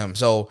back to him.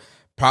 So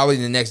probably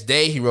the next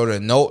day he wrote a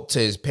note to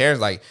his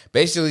parents, like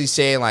basically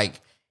saying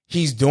like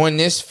he's doing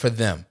this for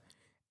them.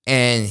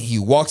 And he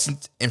walks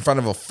in front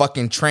of a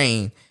fucking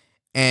train,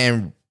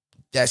 and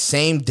that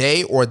same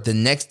day or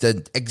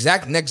the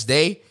exact next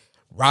day,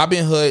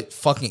 Robinhood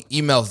fucking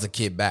emails the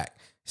kid back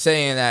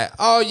saying that,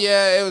 oh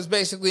yeah, it was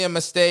basically a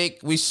mistake.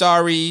 We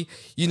sorry,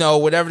 you know,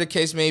 whatever the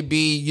case may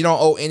be, you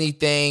don't owe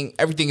anything.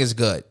 Everything is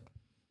good.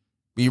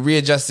 We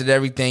readjusted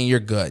everything. You're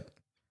good.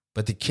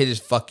 But the kid is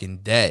fucking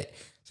dead.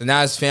 So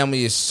now his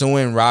family is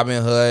suing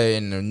Robinhood,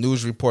 and the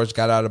news reports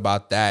got out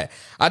about that.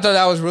 I thought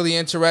that was really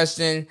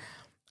interesting.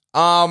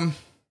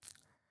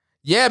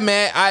 Yeah,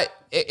 man,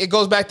 it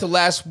goes back to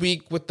last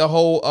week with the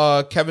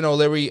whole Kevin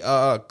O'Leary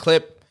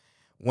clip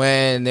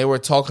when they were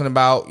talking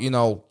about, you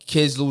know,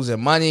 kids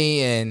losing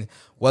money and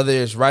whether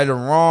it's right or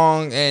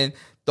wrong. And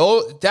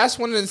that's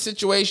one of the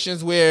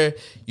situations where,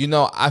 you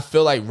know, I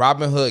feel like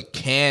Robinhood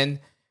can,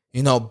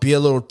 you know, be a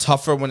little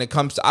tougher when it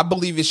comes to, I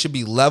believe it should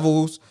be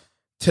levels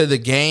to the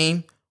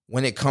game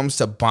when it comes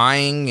to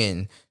buying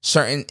and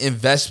certain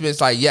investments.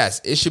 Like,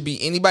 yes,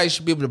 anybody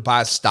should be able to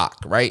buy a stock,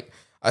 right?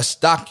 A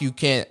stock you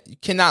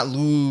cannot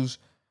lose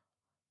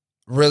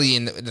really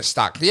in the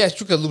stock. Yes,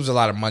 you could lose a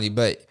lot of money,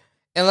 but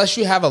unless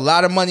you have a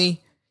lot of money,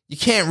 you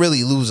can't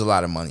really lose a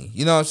lot of money.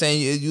 You know what I'm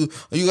saying? You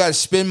got to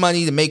spend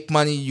money to make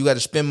money. You got to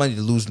spend money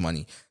to lose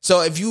money.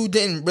 So if you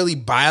didn't really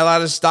buy a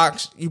lot of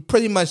stocks, you're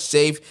pretty much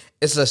safe.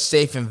 It's a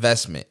safe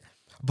investment.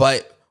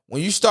 But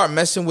when you start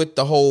messing with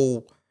the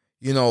whole,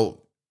 you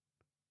know,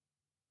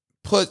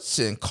 puts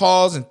and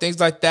calls and things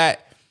like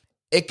that,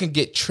 it can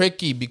get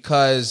tricky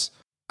because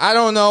I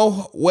don't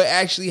know what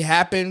actually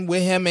happened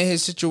with him in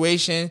his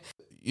situation,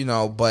 you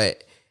know,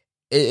 but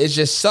it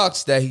just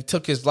sucks that he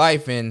took his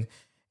life and,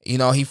 you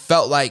know, he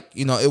felt like,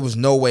 you know, it was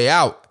no way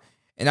out.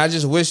 And I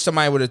just wish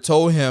somebody would have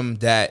told him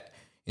that,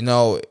 you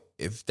know,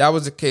 if that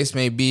was the case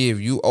may be, if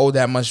you owe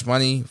that much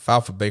money,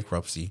 file for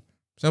bankruptcy.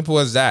 Simple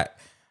as that.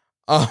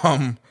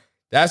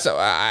 That's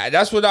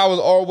what I was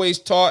always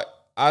taught.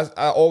 I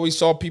always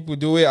saw people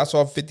do it. I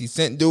saw 50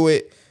 Cent do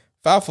it.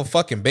 File for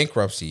fucking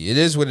bankruptcy. It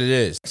is what it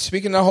is.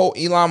 Speaking of the whole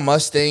Elon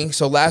Musk thing,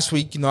 so last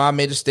week, you know, I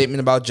made a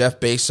statement about Jeff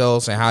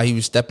Bezos and how he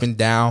was stepping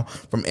down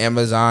from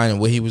Amazon and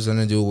what he was going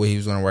to do, what he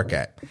was going to work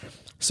at.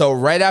 So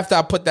right after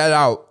I put that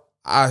out,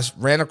 I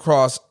ran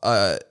across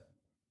a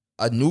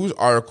news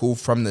article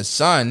from The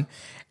Sun,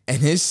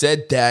 and it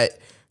said that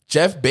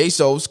Jeff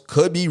Bezos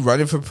could be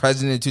running for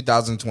president in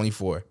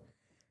 2024.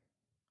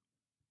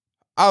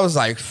 I was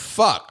like,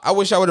 fuck. I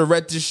wish I would have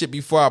read this shit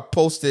before I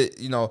posted,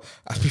 you know,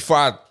 before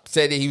I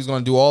said that he was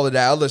going to do all of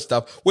that other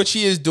stuff, which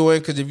he is doing,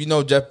 because if you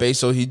know Jeff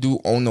Bezos, he do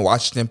own the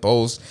Washington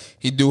Post.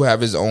 He do have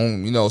his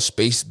own, you know,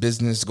 space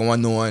business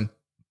going on.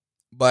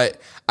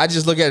 But I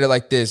just look at it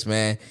like this,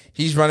 man.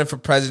 He's running for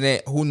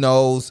president. Who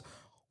knows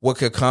what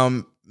could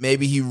come?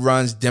 Maybe he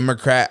runs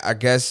Democrat, I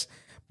guess.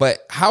 But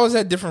how is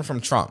that different from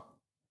Trump?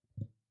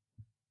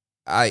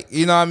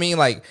 You know what I mean?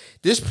 Like,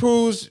 this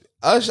proves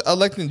us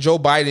electing Joe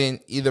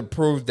Biden either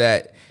proves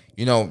that,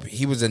 you know,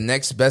 he was the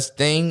next best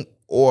thing,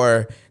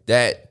 or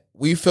that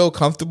we feel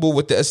comfortable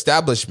with the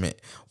establishment.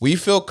 We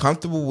feel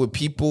comfortable with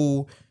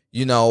people,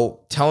 you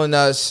know, telling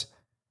us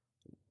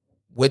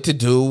what to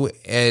do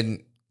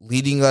and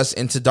leading us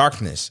into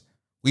darkness.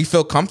 We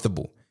feel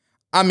comfortable.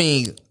 I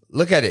mean,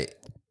 look at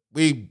it.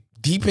 We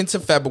deep into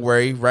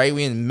February, right?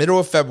 We in the middle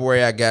of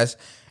February, I guess,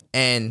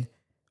 and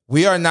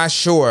we are not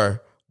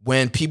sure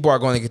when people are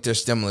going to get their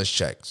stimulus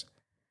checks.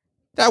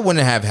 That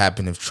wouldn't have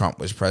happened if Trump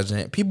was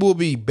president. People will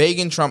be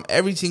begging Trump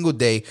every single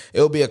day.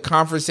 It will be a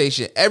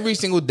conversation every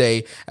single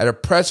day at a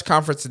press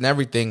conference and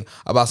everything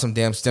about some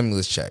damn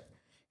stimulus check.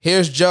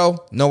 Here's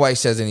Joe. Nobody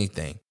says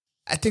anything.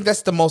 I think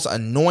that's the most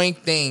annoying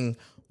thing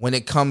when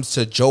it comes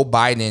to Joe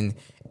Biden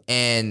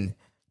and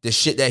the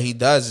shit that he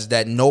does, is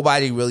that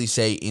nobody really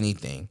say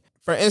anything.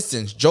 For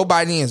instance, Joe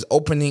Biden is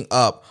opening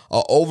up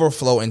an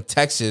overflow in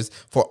Texas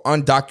for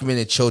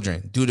undocumented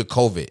children due to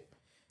COVID.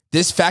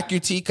 This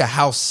faculty could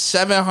house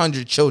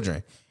 700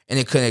 children, and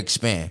it couldn't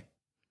expand.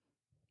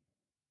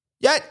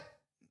 Yet,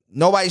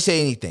 Nobody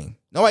say anything.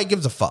 Nobody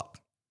gives a fuck.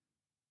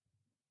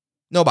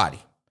 Nobody.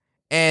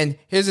 And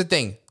here's the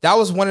thing. That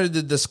was one of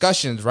the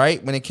discussions,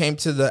 right? When it came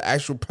to the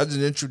actual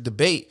presidential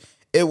debate,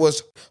 it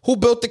was, who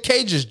built the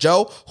cages,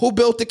 Joe? Who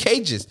built the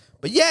cages?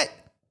 But yet,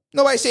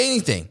 nobody say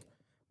anything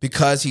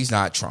because he's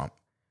not Trump.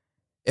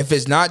 If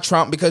it's not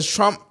Trump, because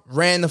Trump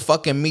ran the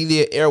fucking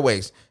media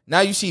airways.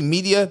 Now you see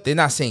media, they're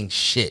not saying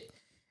shit.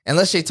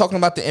 Unless they're talking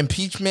about the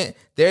impeachment,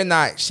 they're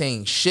not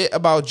saying shit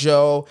about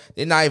Joe.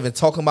 They're not even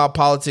talking about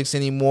politics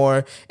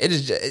anymore. It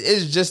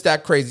is just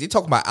that crazy. They're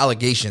talking about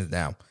allegations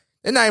now.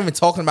 They're not even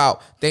talking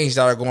about things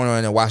that are going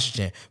on in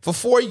Washington. For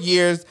 4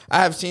 years,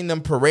 I have seen them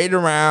parade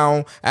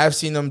around. I have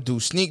seen them do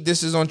sneak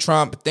disses on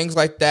Trump, things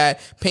like that,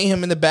 paint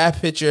him in the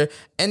bad picture,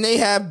 and they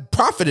have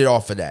profited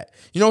off of that.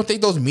 You don't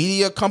think those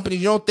media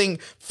companies, you don't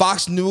think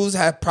Fox News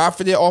have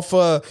profited off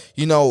of,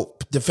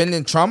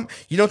 defending Trump?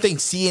 You don't think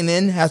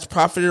CNN has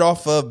profited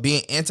off of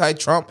being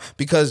anti-Trump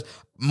because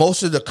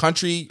most of the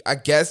country, I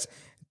guess,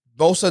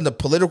 most of the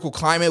political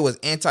climate was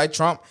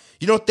anti-Trump?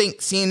 You don't think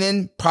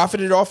CNN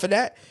profited off of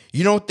that?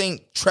 You don't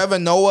think Trevor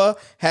Noah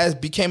has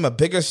become a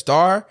bigger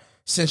star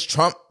since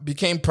Trump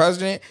became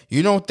president?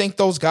 You don't think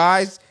those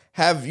guys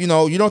have, you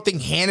don't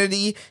think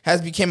Hannity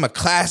has become a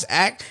class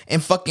act in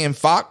fucking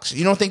Fox?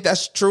 You don't think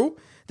that's true?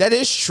 That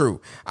is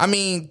true. I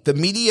mean, the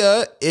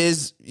media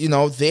is,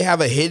 they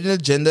have a hidden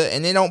agenda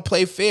and they don't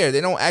play fair. They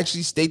don't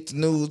actually state the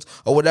news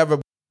or whatever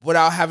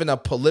without having a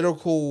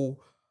political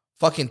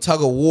fucking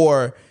tug of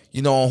war,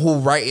 on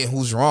who's right and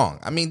who's wrong.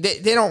 I mean, they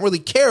don't really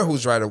care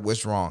who's right or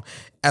what's wrong.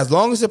 As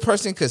long as the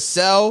person could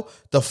sell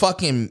the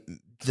fucking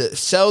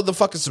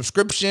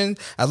subscription,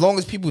 as long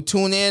as people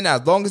tune in,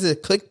 as long as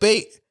it's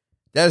clickbait,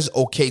 that is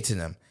okay to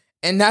them.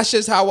 And that's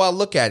just how I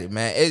look at it,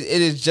 man. It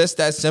is just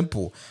that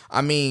simple.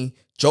 I mean,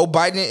 Joe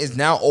Biden is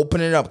now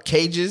opening up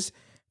cages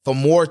for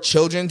more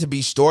children to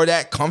be stored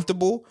at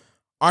comfortable.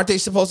 Aren't they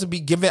supposed to be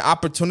given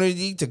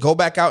opportunity to go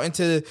back out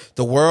into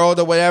the world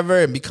or whatever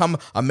and become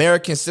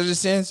American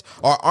citizens?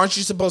 Or aren't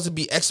you supposed to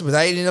be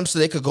expediting them so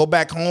they could go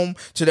back home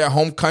to their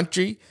home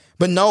country?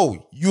 But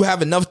no, you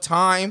have enough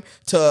time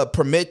to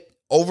permit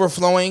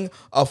overflowing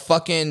of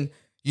fucking,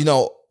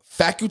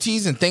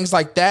 faculties and things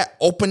like that,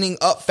 opening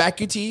up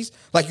faculties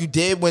like you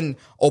did when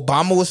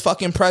Obama was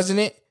fucking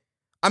president.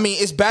 I mean,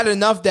 it's bad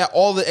enough that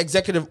all the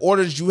executive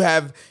orders you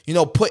have,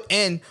 put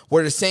in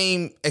were the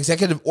same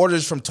executive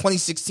orders from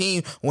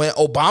 2016 when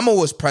Obama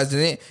was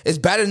president. It's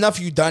bad enough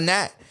you done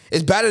that.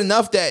 It's bad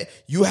enough that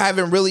you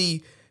haven't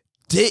really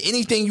did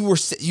anything you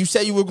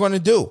said you were going to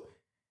do.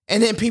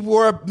 And then people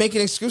were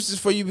making excuses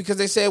for you because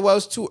they said, well,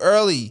 it's too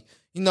early.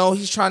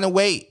 He's trying to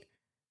wait.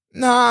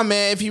 Nah,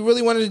 man, if he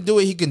really wanted to do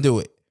it, he can do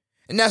it.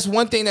 And that's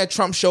one thing that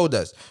Trump showed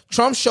us.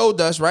 Trump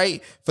showed us,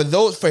 right,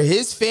 for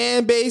his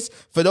fan base,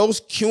 for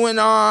those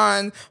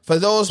QAnon, for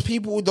those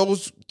people,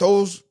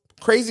 those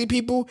crazy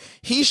people,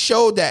 he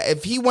showed that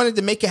if he wanted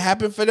to make it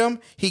happen for them,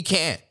 he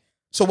can.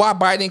 So why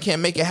Biden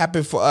can't make it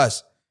happen for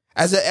us?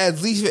 As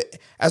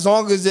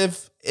long as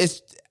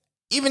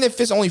even if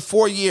it's only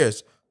 4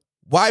 years,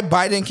 why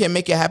Biden can't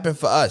make it happen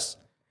for us?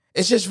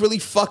 It's just really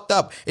fucked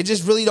up. It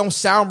just really don't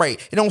sound right.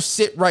 It don't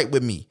sit right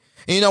with me.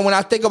 And when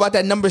I think about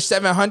that number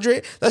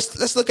 700,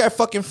 let's look at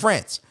fucking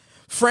France.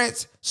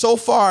 France so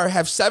far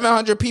have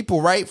 700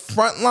 people, right?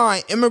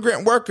 Frontline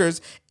immigrant workers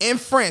in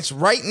France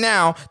right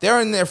now. They're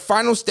in their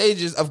final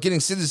stages of getting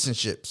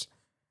citizenships.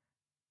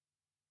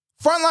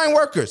 Frontline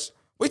workers.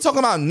 We talking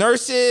about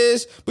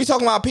nurses. We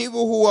talking about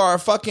people who are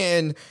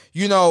fucking,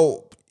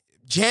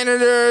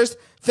 janitors,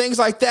 things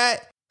like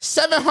that.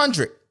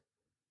 700.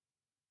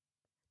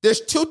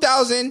 There's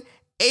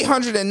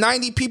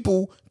 2,890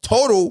 people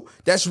total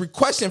that's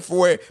requesting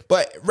for it,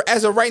 but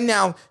as of right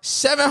now,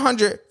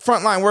 700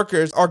 frontline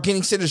workers are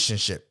getting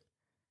citizenship.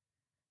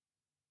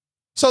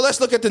 So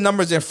let's look at the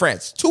numbers in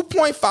France.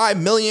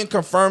 2.5 million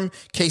confirmed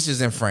cases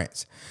in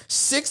France.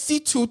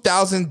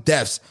 62,000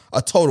 deaths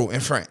a total in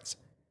France.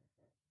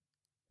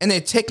 And they're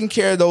taking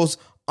care of those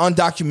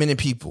undocumented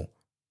people.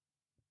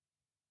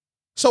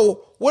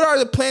 So what are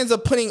the plans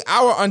of putting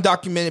our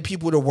undocumented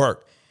people to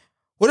work?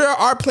 What are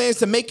our plans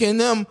to making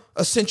them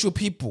essential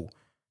people?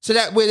 So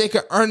that way they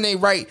can earn their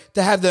right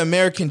to have the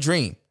American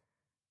dream.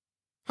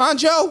 Huh,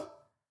 Joe?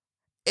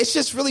 It's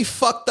just really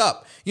fucked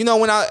up.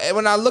 When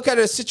I look at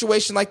a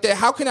situation like that,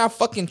 how can I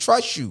fucking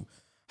trust you?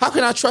 How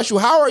can I trust you?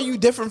 How are you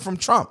different from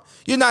Trump?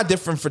 You're not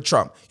different from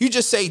Trump. You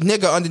just say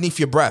nigga underneath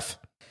your breath.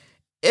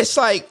 It's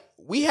like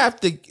we have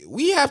to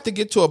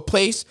get to a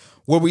place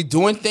where we're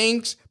doing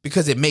things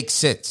because it makes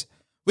sense.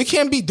 We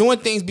can't be doing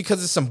things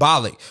because it's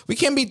symbolic. We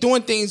can't be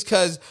doing things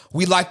because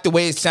we like the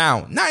way it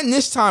sounds. Not in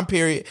this time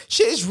period.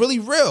 Shit is really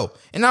real.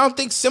 And I don't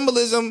think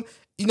symbolism,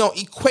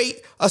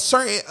 equate a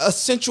certain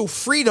essential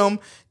freedom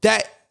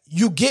that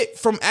you get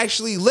from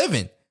actually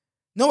living.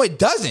 No, it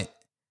doesn't.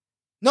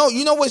 No,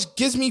 you know what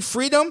gives me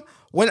freedom?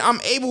 When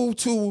I'm able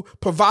to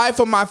provide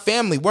for my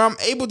family, where I'm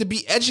able to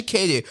be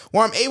educated,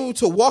 where I'm able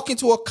to walk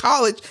into a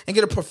college and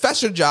get a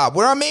professor job,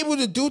 where I'm able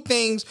to do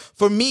things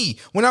for me,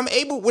 when I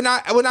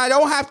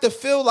don't have to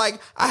feel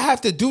like I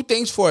have to do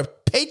things for a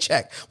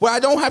paycheck where I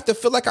don't have to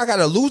feel like I got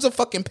to lose a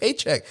fucking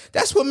paycheck.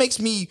 That's what makes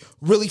me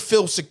really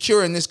feel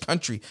secure in this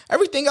country.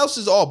 Everything else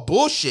is all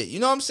bullshit. You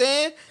know what I'm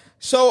saying?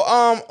 So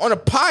on a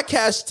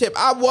podcast tip,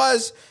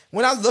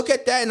 when I look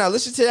at that and I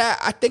listen to that,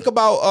 I think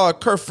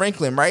about Kirk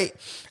Franklin, right?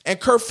 And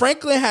Kirk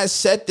Franklin has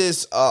said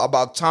this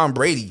about Tom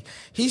Brady.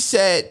 He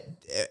said,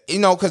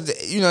 because,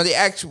 they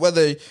asked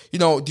whether,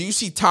 do you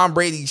see Tom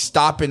Brady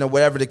stopping or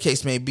whatever the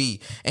case may be?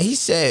 And he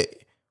said,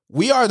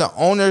 we are the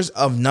owners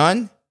of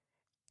none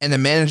and the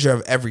manager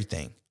of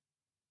everything.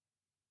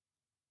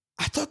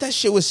 I thought that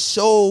shit was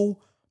so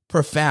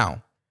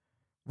profound.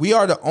 We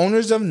are the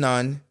owners of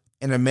none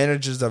and the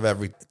managers of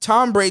everything.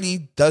 Tom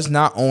Brady does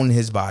not own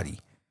his body.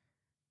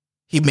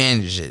 He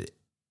manages it.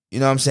 You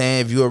know what I'm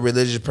saying? If you're a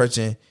religious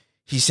person,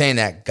 he's saying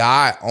that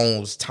God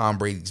owns Tom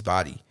Brady's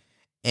body.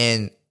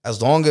 And as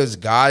long as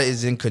God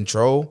is in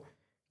control,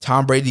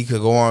 Tom Brady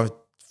could go on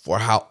for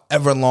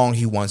however long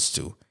he wants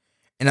to.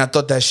 And I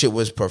thought that shit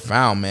was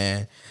profound,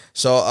 man.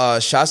 So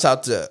shouts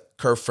out to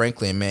Kirk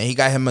Franklin, man. He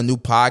got him a new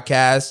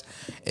podcast.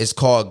 It's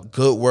called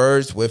Good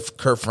Words with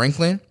Kirk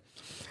Franklin.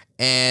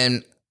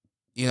 And,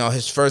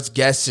 his first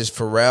guest is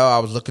Pharrell. I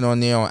was looking on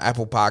there on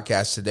Apple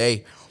Podcasts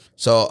today.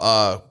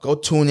 So go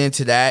tune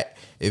into that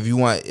if you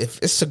want. If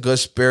it's a good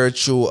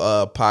spiritual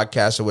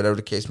podcast or whatever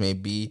the case may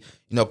be.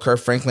 Kirk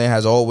Franklin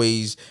has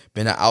always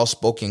been an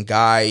outspoken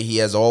guy. He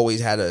has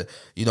always had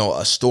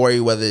a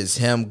story, whether it's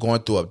him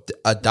going through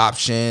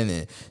adoption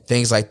and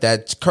things like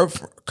that.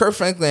 Kirk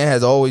Franklin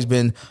has always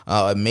been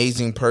an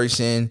amazing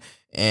person.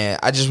 And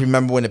I just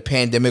remember when the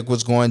pandemic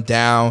was going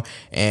down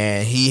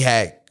and he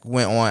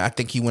went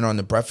on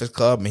the Breakfast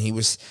Club and he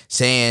was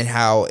saying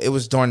how it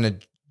was during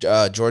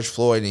the George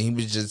Floyd, and he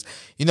was just,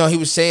 he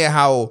was saying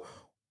how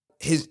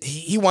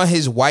he want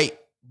his white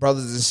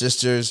brothers and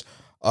sisters,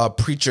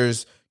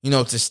 preachers,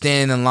 to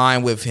stand in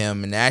line with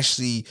him and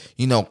actually,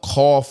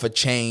 call for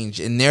change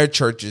in their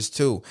churches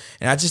too.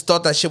 And I just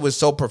thought that shit was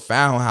so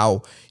profound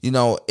how,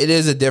 it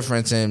is a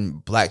difference in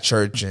black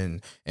church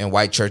and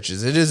white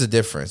churches. It is a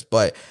difference,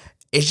 but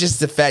it's just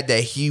the fact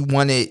that he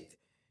wanted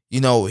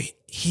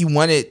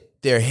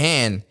their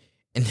hand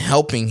in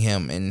helping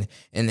him. And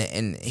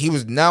he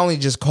was not only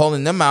just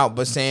calling them out,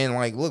 but saying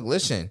like, look,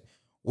 listen,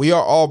 we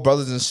are all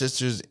brothers and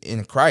sisters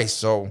in Christ.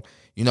 So,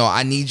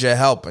 I need your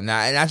help. And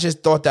I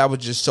just thought that was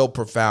just so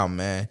profound,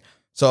 man.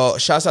 So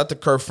shouts out to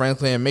Kirk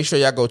Franklin. Make sure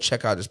y'all go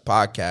check out his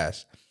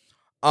podcast.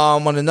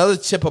 On another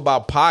tip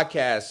about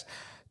podcasts,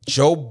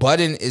 Joe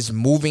Budden is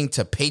moving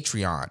to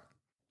Patreon.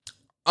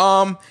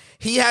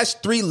 He has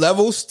 3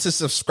 levels to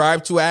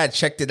subscribe to. I had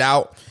checked it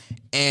out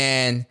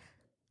and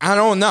I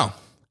don't know.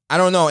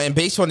 And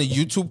based on the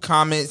YouTube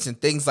comments and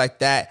things like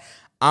that,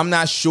 I'm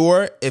not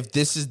sure if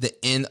this is the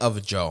end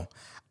of Joe.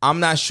 I'm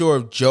not sure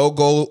if Joe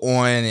goes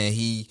on and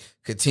he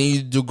continues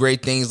to do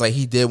great things like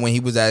he did when he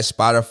was at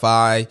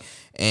Spotify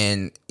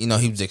and,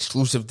 he was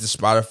exclusive to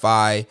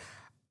Spotify.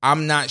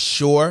 I'm not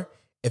sure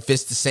if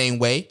it's the same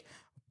way,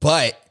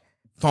 but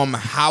from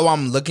how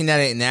I'm looking at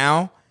it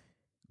now,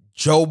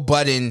 Joe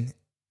Budden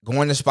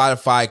going to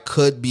Spotify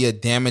could be a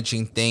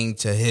damaging thing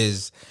to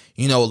his,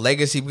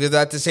 legacy, because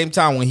at the same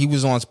time, when he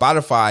was on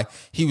Spotify,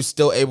 he was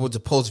still able to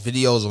post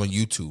videos on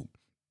YouTube.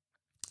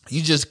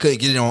 You just couldn't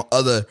get it on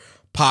other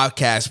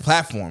podcast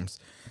platforms.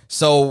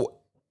 So,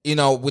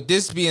 with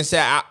this being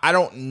said, I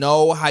don't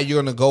know how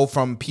you're going to go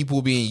from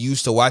people being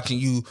used to watching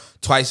you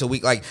twice a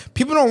week. Like,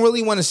 people don't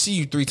really want to see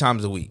you 3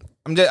 times a week.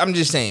 I'm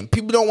just saying,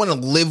 people don't want to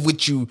live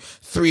with you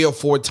 3 or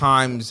 4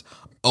 times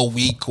a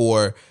week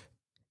or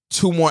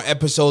 2 more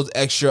episodes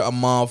extra a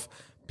month.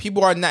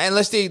 People are not,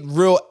 unless they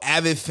real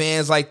avid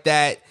fans like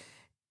that.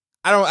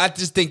 I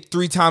just think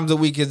 3 times a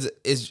week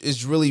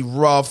is really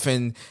rough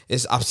and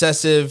it's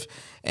obsessive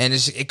and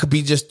it could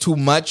be just too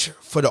much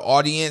for the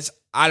audience.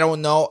 I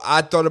don't know.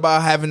 I thought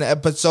about having an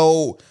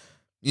episode,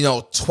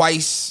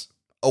 twice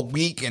a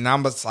week, and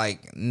I'm just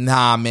like,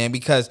 nah, man,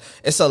 because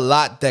it's a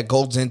lot that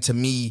goes into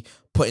me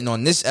putting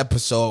on this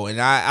episode.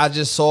 And I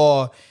just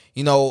saw,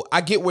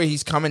 I get where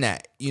he's coming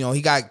at.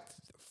 He got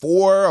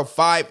 4 or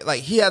 5,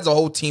 like he has a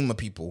whole team of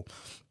people.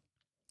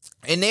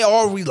 And they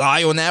all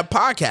rely on that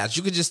podcast.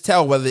 You could just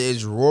tell whether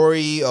it's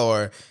Rory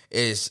or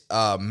it's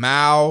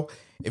Mal.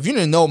 If you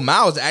didn't know,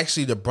 Mal is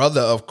actually the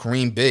brother of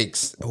Kareem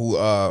Biggs, who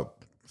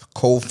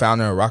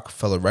co-founder of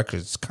Rockefeller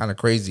Records. It's kind of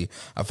crazy.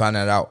 I found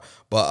that out.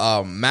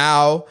 But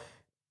Mal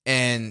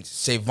and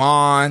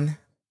Savon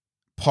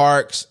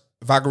Parks,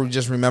 if I could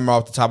just remember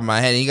off the top of my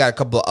head, and he got a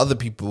couple of other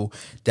people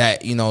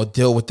that,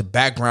 deal with the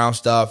background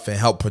stuff and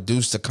help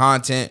produce the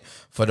content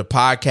for the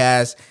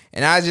podcast.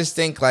 And I just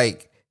think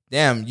like,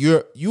 damn,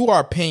 you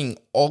are paying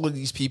all of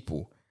these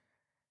people.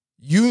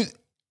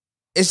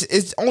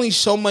 It's only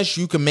so much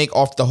you can make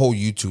off the whole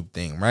YouTube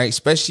thing, right?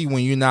 Especially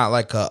when you're not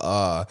like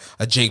a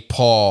Jake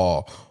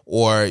Paul,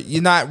 or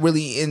you're not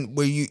really in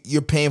where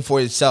you're paying for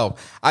it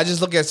itself. I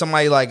just look at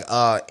somebody like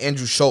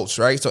Andrew Schultz,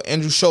 right? So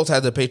Andrew Schultz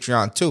has a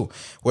Patreon too,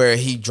 where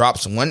he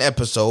drops 1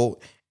 episode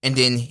and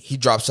then he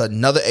drops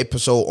another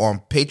episode on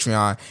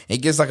Patreon. He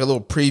gives like a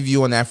little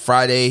preview on that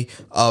Friday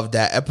of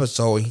that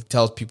episode. He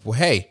tells people,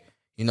 hey,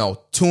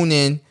 tune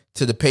in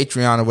to the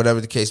Patreon or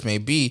whatever the case may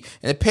be.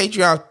 And the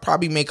Patreon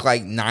probably make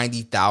like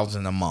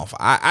 $90,000 a month.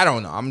 I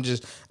don't know.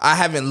 I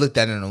haven't looked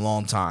at it in a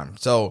long time.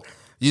 So,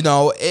 you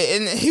know,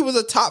 and he was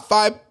a top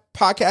 5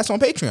 podcast on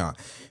Patreon.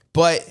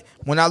 But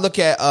when I look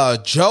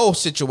at Joe's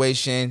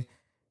situation,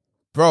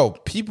 bro,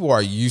 people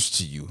are used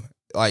to you.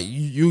 Like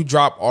you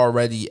drop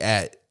already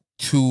at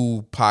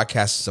 2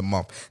 podcasts a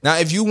month. Now,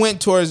 if you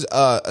went towards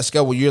a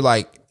scale where you're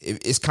like,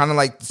 it's kind of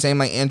like the same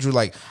like Andrew,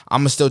 like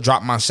I'm gonna still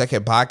drop my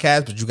second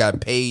podcast, but you gotta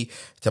pay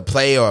to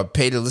play or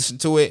pay to listen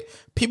to it.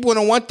 People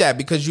wouldn't want that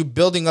because you're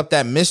building up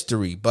that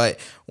mystery. But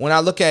when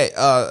I look at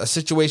a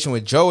situation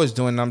what Joe is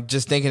doing, I'm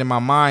just thinking in my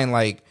mind,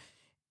 like,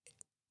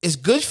 it's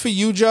good for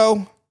you,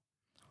 Joe,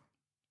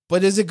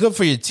 but is it good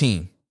for your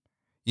team?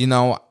 You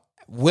know,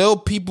 will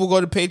people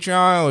go to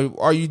Patreon,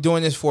 or are you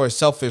doing this for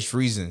selfish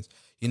reasons?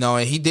 You know,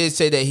 and he did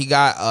say that he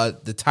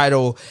got the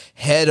title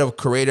Head of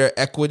Creator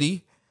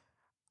Equity.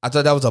 I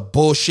thought that was a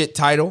bullshit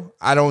title.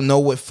 I don't know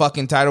what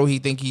fucking title I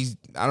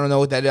don't know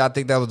what that is. I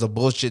think that was a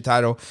bullshit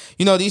title.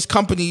 You know, these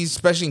companies,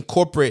 especially in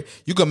corporate,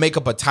 you can make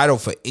up a title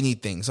for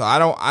anything. So I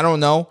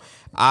don't know.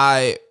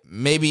 I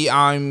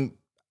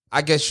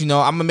guess, you know,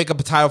 I'm gonna make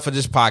up a title for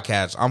this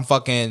podcast. I'm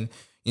fucking,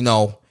 you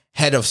know,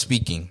 head of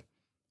speaking.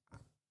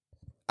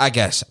 I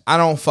guess. I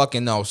don't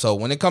fucking know. So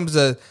when it comes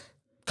to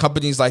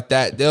companies like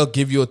that, they'll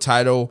give you a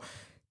title.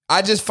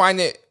 I just find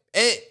it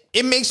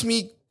makes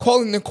me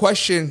call into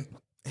question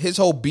his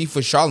whole beef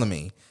with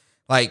Charlamagne.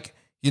 Like,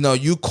 you know,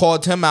 you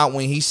called him out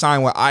when he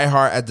signed with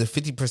iHeart as the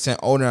 50%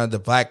 owner of the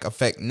Black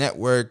Effect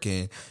Network,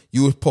 and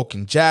you was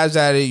poking jabs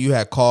at it. You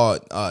had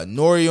called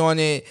Nori on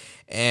it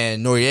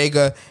and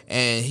Noriega,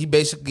 and he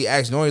basically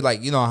asked Nori,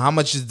 like, you know, how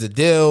much is the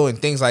deal and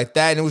things like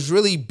that. And it was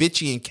really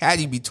bitchy and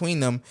catty between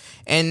them.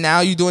 And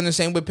now you're doing the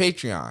same with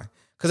Patreon.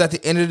 Because at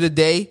the end of the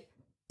day,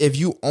 if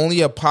you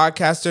only a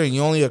podcaster and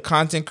you only a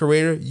content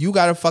creator, you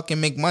got to fucking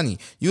make money.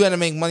 You got to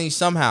make money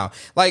somehow.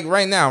 Like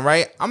right now,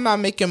 right? I'm not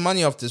making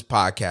money off this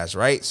podcast,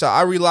 right? So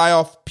I rely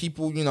off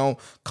people, you know,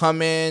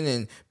 come in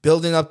and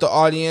building up the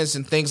audience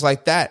and things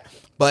like that.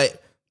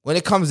 But when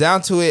it comes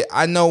down to it,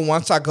 I know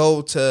once I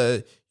go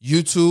to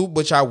YouTube,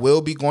 which I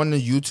will be going to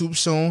YouTube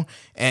soon,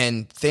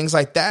 and things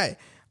like that,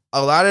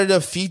 a lot of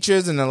the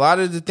features and a lot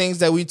of the things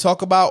that we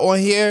talk about on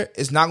here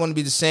is not going to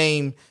be the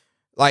same.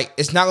 Like,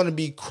 it's not going to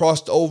be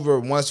crossed over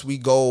once we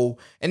go,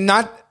 and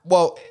not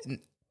the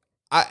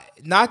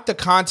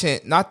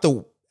content, not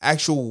the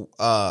actual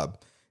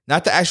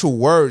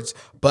words,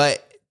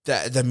 but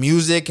the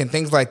music and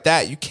things like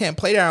that. You can't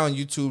play that on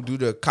YouTube due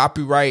to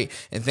copyright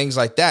and things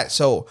like that.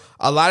 So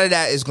a lot of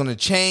that is going to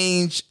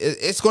change.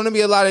 It's going to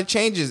be a lot of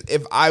changes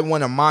if I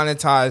want to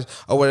monetize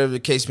or whatever the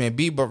case may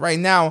be. But right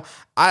now,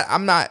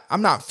 I'm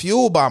not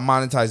fueled by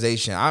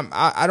monetization.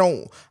 I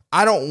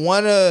don't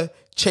want to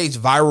chase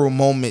viral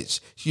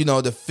moments, you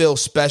know, to feel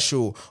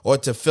special or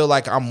to feel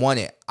like I'm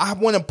wanted. I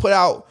want to put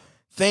out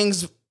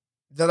things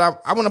that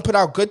I want to put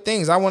out good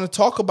things. I want to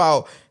talk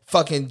about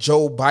fucking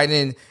Joe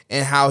Biden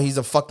and how he's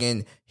a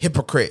fucking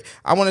hypocrite.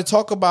 I want to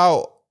talk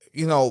about,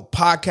 you know,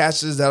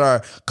 podcasters that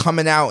are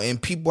coming out and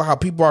how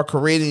people are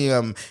creating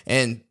them,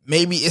 and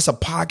maybe it's a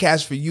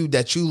podcast for you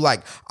that you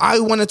like.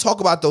 I want to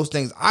talk about those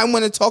things. I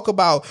want to talk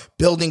about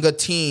building a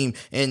team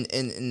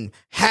and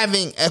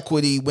having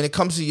equity when it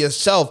comes to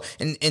yourself,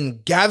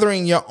 and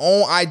gathering your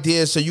own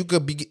ideas so you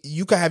could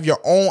have your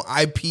own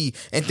IP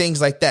and things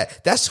like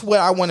that. That's what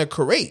I want to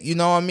create. You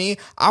know what I mean?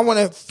 I want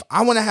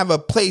to have a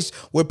place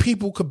where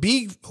people could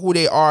be who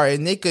they are,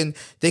 and they can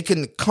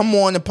come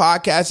on the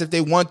podcast if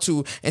they want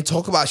to and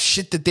talk about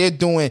shit that they're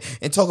doing,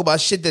 and talk about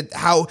shit that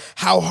how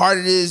hard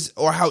it is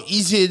or how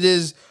easy it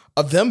is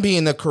of them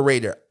being a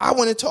creator. I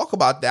want to talk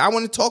about that. I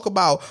want to talk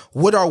about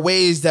what are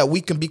ways that we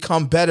can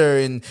become better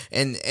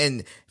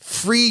and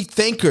free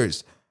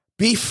thinkers.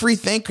 Be free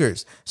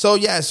thinkers. So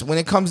yes, when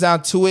it comes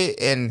down to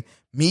it and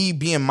me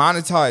being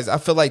monetized, I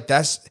feel like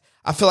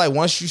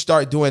once you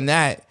start doing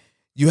that,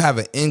 you have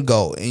an end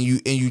goal and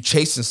you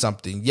chasing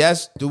something.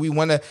 Yes, do we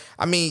want to,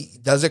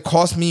 does it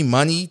cost me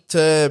money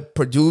to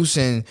produce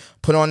and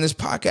put on this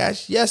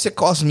podcast? Yes, it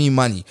costs me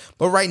money.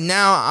 But right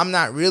now, I'm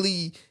not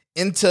really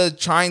into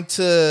trying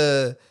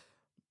to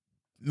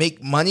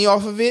make money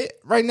off of it.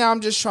 Right now, I'm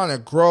just trying to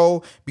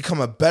grow, become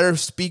a better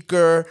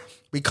speaker,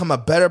 become a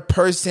better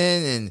person,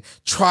 and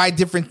try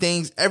different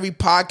things. Every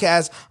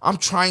podcast, I'm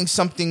trying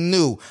something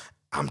new.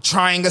 I'm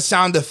trying a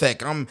sound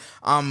effect. I'm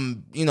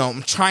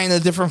trying a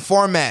different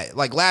format.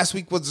 Like last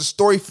week was a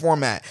story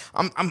format.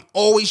 I'm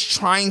always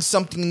trying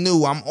something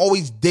new. I'm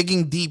always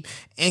digging deep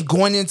and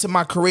going into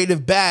my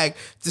creative bag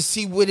to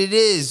see what it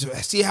is,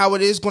 see how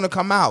it is going to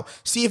come out,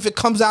 see if it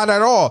comes out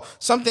at all.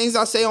 Some things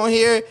I say on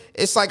here,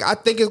 it's like I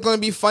think it's going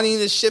to be funny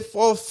and this shit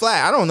falls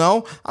flat. I don't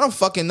know. I don't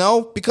fucking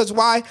know. Because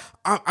why?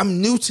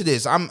 I'm new to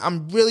this.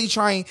 I'm really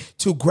trying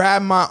to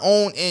grab my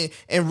own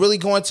and really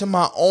go into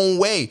my own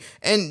way.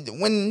 And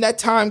when that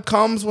time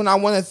comes, when I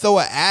want to throw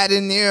an ad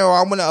in there or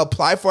I want to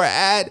apply for an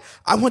ad,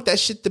 I want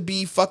that shit to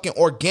be fucking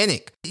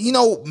organic. You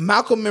know,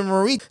 Malcolm and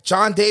Marie,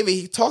 John David,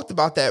 he talked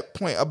about that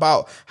point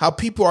about how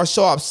people are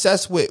so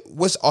obsessed with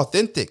what's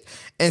authentic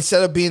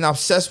instead of being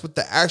obsessed with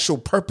the actual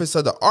purpose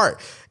of the art.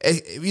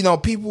 You know,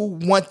 people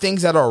want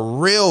things that are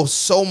real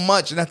so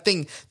much. And I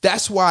think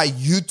that's why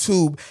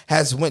YouTube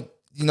has went,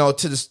 you know,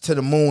 to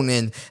the moon,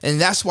 and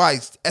that's why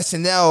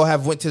SNL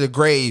have went to the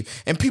grave,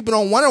 and people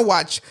don't want to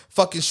watch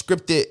fucking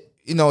scripted,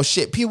 you know,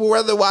 shit. People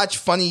rather watch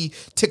funny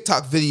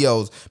TikTok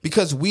videos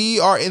because we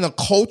are in a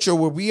culture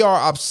where we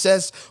are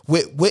obsessed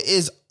with what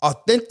is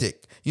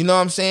authentic. You know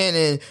what I'm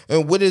saying?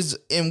 And what is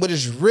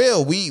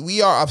real.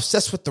 We are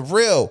obsessed with the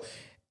real.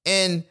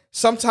 And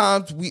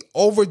sometimes we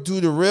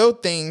overdo the real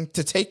thing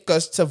to take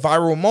us to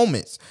viral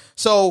moments.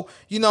 So,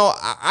 you know,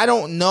 I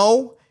don't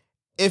know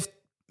if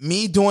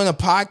me doing a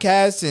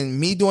podcast and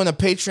me doing a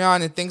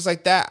Patreon and things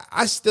like that,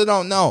 I still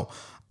don't know.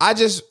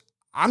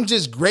 I'm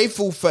just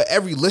grateful for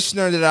every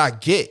listener that I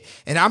get.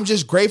 And I'm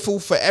just grateful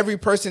for every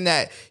person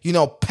that, you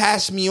know,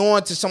 pass me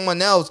on to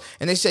someone else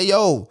and they say,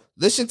 yo,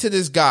 listen to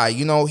this guy.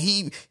 You know,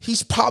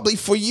 he's probably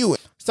for you.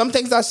 Some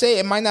things I say,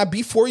 it might not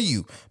be for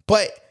you,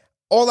 but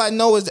all I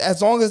know is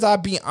as long as I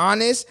be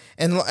honest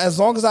and as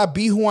long as I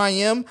be who I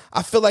am,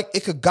 I feel like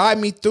it could guide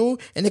me through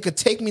and it could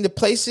take me to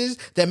places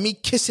that me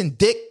kissing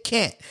dick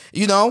can't,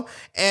 you know?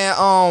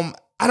 And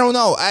I don't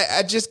know.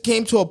 I just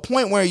came to a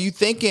point where you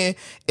thinking,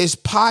 is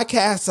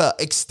podcast an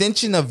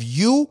extension of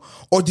you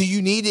or do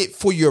you need it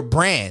for your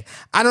brand?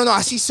 I don't know.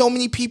 I see so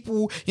many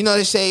people, you know,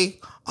 they say,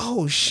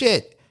 oh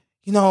shit,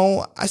 you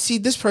know, I see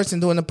this person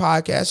doing a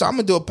podcast, so I'm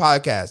going to do a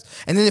podcast.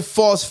 And then it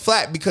falls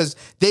flat because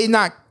they're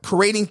not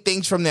creating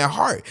things from their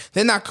heart.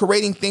 They're not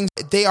creating things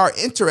that they are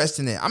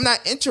interested in. I'm not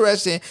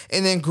interested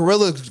in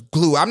Gorilla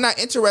Glue. I'm not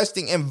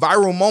interested in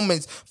viral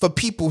moments for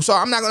people, so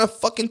I'm not going to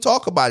fucking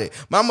talk about it.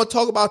 But I'm going to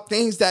talk about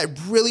things that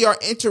really are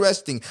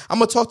interesting. I'm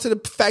going to talk to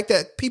the fact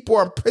that people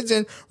are in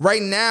prison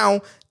right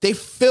now. They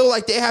feel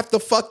like they have to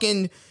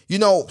fucking, you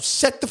know,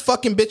 set the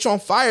fucking bitch on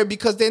fire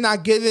because they're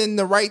not getting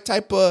the right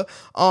type of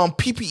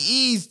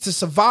PPEs to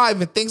survive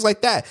and things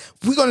like that.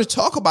 We're going to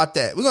talk about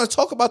that. We're going to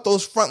talk about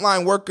those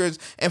frontline workers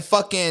in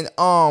fucking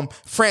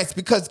France,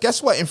 because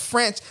guess what? In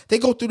France, they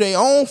go through their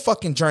own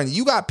fucking journey.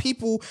 You got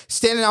people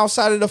standing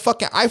outside of the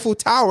fucking Eiffel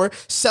Tower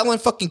selling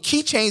fucking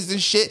keychains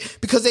and shit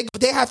because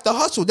they have to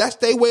hustle. That's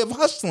their way of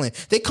hustling.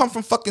 They come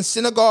from fucking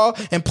Senegal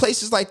and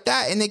places like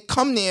that, and they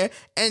come there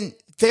and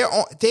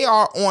they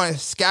are on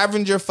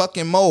scavenger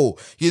fucking mode,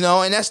 you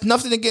know, and that's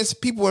nothing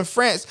against people in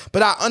France,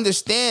 but I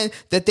understand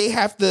that they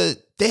have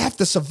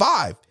to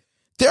survive.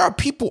 There are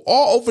people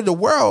all over the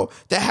world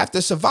that have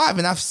to survive,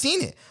 and I've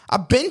seen it.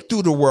 I've been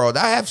through the world.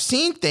 I have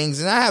seen things,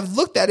 and I have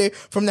looked at it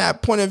from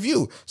that point of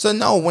view. So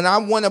no, when I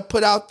want to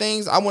put out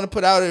things, I want to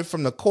put out it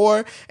from the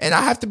core, and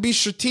I have to be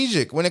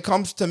strategic when it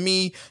comes to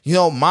me, you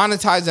know,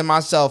 monetizing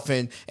myself,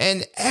 and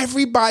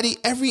every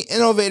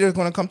innovator is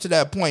going to come to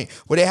that point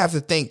where they have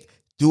to think,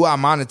 do I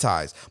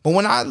monetize? But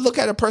when I look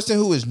at a person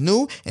who is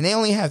new and they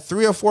only have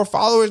 3 or 4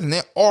 followers and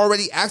they're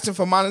already asking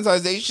for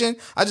monetization,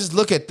 I just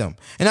look at them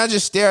and I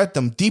just stare at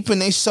them deep in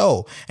their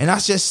soul. And I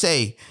just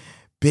say,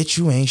 bitch,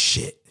 you ain't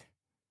shit.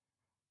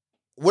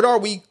 What are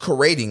we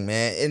creating,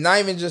 man? And not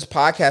even just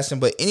podcasting,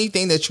 but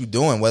anything that you're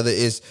doing, whether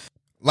it's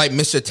like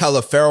Mr.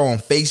 Teleferro on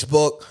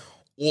Facebook,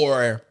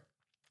 or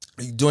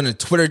you doing a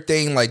Twitter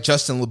thing like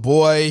Justin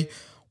LeBoy,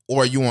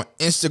 or you on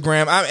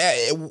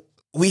Instagram.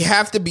 We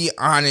have to be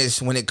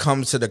honest when it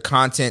comes to the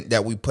content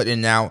that we put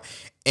in out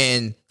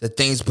and the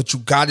things, but you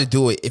got to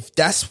do it. If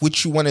that's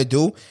what you want to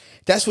do,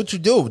 that's what you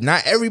do.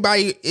 Not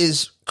everybody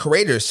is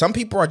creators. Some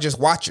people are just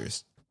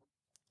watchers.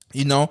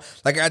 You know,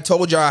 like I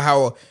told y'all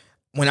how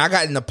when I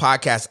got in the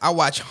podcast, I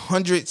watched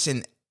hundreds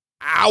and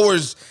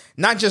hours,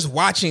 not just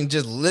watching,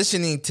 just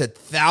listening to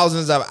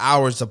thousands of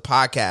hours of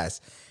podcasts.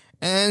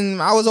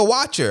 And I was a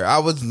watcher. I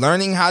was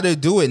learning how to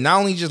do it. Not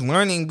only just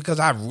learning, because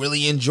I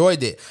really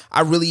enjoyed it.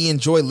 I really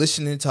enjoy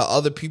listening to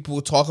other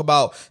people talk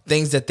about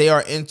things that they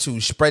are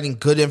into, spreading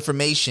good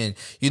information.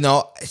 You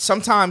know,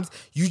 sometimes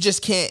you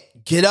just can't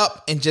get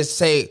up and just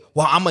say,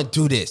 well, I'm going to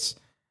do this.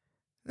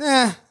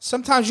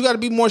 Sometimes you got to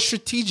be more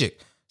strategic.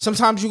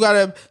 Sometimes you got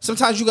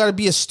to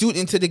be a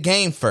student to the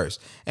game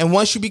first. And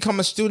once you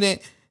become a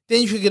student,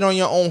 then you can get on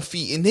your own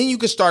feet, and then you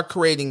can start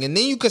creating, and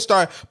then you can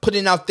start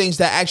putting out things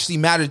that actually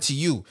matter to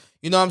you.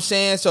 You know what I'm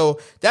saying? So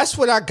that's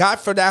what I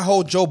got for that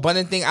whole Joe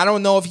Budden thing. I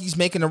don't know if he's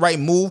making the right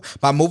move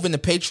by moving to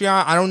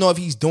Patreon. I don't know if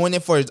he's doing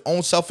it for his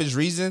own selfish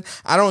reason.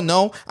 I don't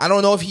know. I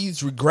don't know if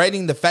he's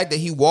regretting the fact that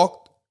he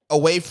walked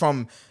away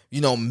from, you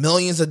know,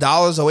 millions of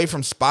dollars away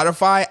from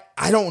Spotify.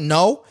 I don't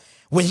know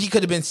when he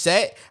could have been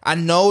set. I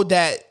know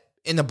that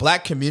in the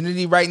black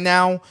community right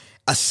now,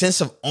 a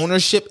sense of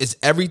ownership is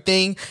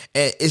everything.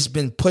 And it's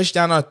been pushed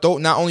down our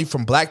throat, not only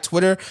from Black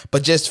Twitter,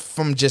 but just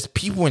from just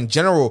people in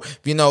general.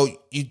 You know,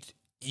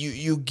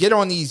 you get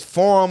on these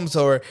forums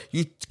or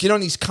you get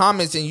on these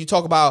comments and you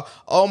talk about,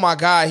 oh my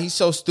God, he's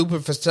so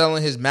stupid for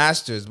selling his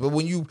masters. But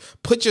when you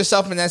put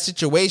yourself in that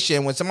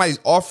situation, when somebody's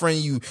offering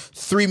you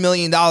 $3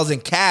 million in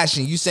cash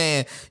and you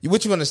saying,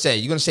 what you going to say?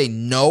 You're going to say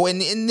no?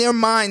 And in their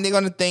mind, they're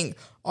going to think,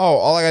 oh,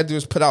 all I got to do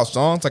is put out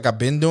songs like I've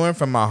been doing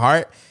from my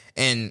heart.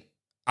 And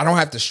I don't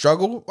have to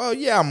struggle. Well,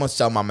 yeah, I'm gonna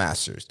sell my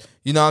masters.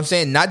 You know what I'm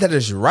saying? Not that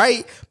it's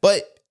right,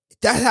 but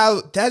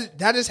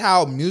that is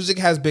how music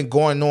has been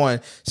going on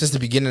since the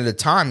beginning of the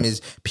time, is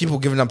people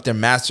giving up their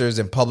masters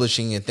and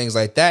publishing and things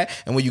like that.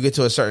 And when you get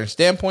to a certain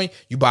standpoint,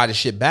 you buy the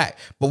shit back.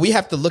 But we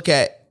have to look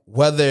at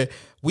whether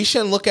we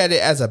shouldn't look at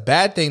it as a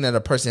bad thing that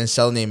a person is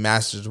selling their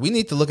masters. We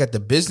need to look at the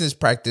business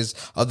practice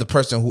of the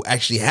person who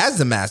actually has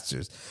the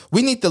masters.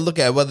 We need to look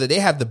at whether they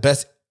have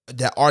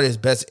that artist's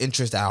best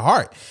interest at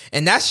heart.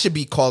 And that should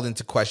be called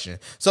into question.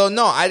 So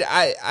no,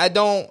 I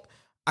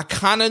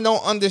kind of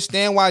don't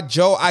understand why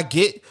I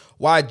get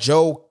why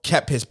Joe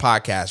kept his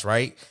podcast,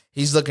 right?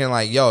 He's looking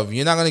like, yo, if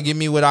you're not going to give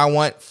me what I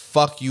want,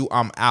 fuck you,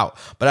 I'm out.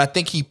 But I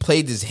think he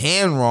played his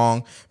hand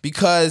wrong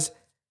because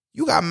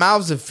you got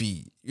mouths to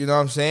feed. You know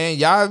what I'm saying?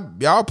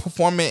 Y'all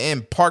performing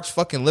in Park's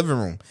fucking living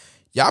room.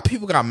 Y'all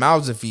people got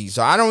mouths to feed.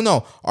 So I don't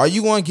know. Are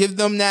you going to give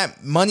them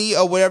that money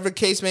or whatever the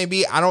case may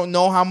be? I don't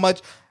know how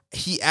much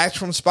he asked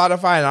from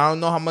Spotify, and I don't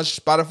know how much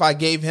Spotify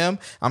gave him.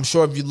 I'm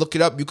sure if you look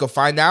it up, you can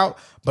find out.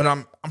 But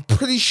I'm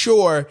pretty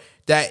sure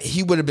that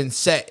he would have been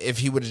set if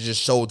he would have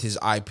just sold his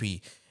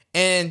IP.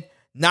 And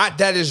not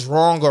that it's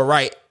wrong or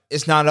right.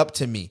 It's not up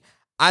to me.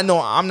 I know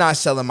I'm not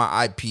selling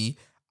my IP.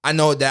 I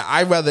know that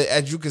I rather,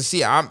 as you can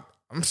see, I'm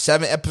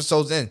 7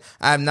 episodes in.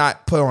 I have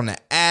not put on an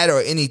ad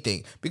or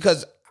anything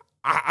because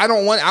I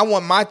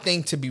want my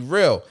thing to be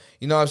real.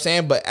 You know what I'm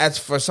saying? But as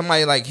for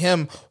somebody like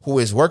him who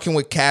is working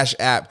with Cash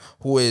App,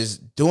 who is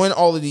doing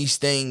all of these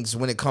things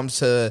when it comes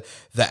to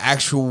the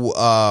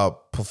actual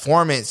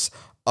performance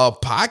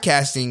of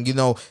podcasting, you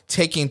know,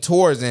 taking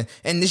tours. And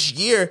this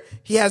year,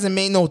 he hasn't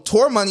made no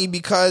tour money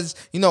because,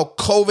 you know,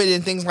 COVID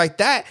and things like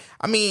that.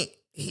 I mean,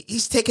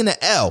 he's taking an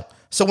L.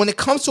 So when it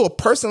comes to a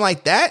person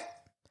like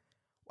that,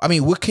 I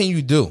mean, what can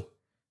you do?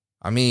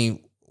 I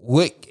mean,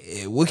 what's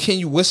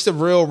the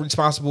real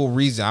responsible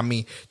reason? I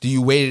mean, do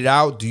you wait it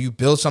out? Do you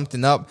build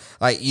something up?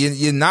 Like,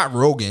 you're not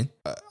Rogan.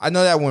 I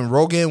know that when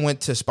Rogan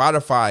went to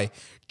Spotify,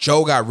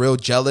 Joe got real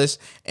jealous,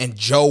 and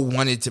Joe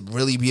wanted to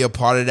really be a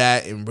part of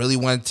that and really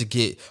wanted to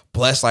get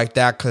blessed like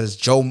that because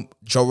Joe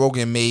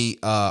Rogan made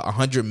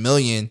 $100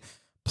 million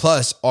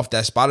plus off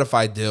that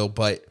Spotify deal.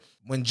 But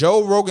when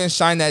Joe Rogan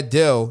signed that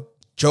deal,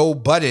 Joe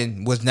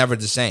Budden was never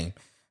the same.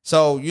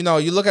 So, you know,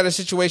 you look at a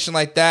situation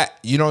like that,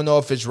 you don't know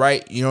if it's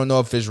right, you don't know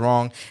if it's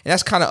wrong, and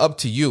that's kind of up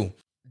to you.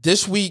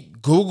 This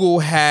week, Google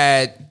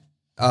had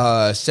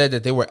said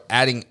that they were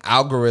adding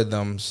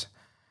algorithms,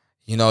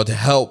 you know, to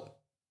help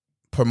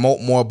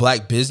promote more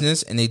black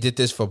business, and they did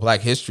this for Black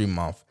History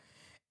Month.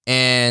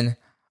 And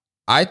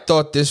I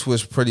thought this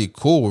was pretty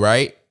cool,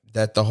 right?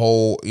 That the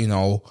whole, you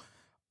know,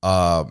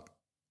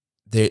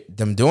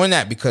 them doing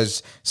that,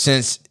 because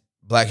since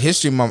Black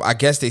History Month, I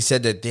guess they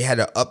said that they had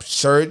an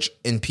upsurge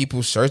in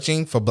people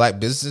searching for black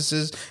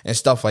businesses and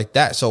stuff like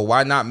that. So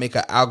why not make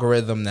an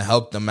algorithm to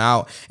help them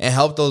out and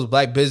help those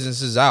black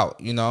businesses out,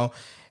 you know?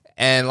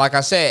 And like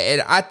I said,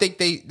 and I think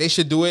they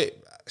should do it.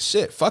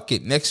 Shit, fuck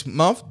it. Next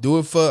month, do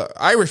it for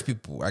Irish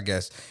people, I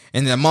guess.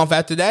 And the month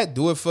after that,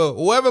 do it for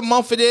whoever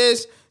month it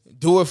is,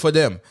 do it for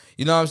them.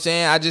 You know what I'm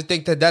saying? I just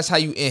think that that's how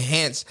you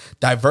enhance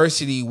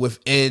diversity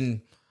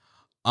within,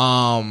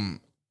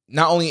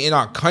 not only in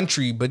our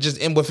country, but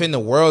just within the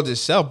world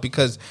itself,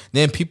 because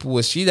then people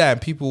will see that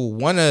and people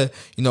want to,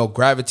 you know,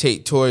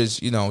 gravitate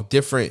towards, you know,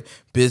 different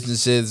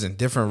businesses and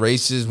different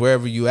races,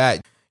 wherever you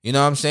at. You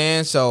know what I'm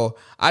saying? So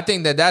I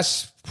think that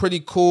that's pretty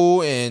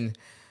cool. And,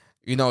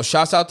 you know,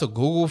 shouts out to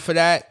Google for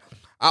that.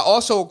 I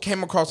also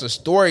came across a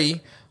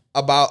story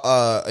about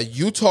a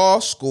Utah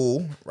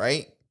school,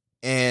 right?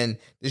 And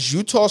this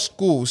Utah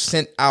school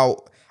sent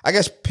out, I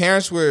guess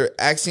parents were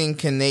asking,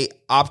 can they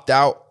opt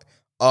out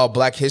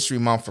Black History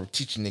Month from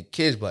teaching the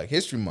kids Black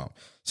History Month?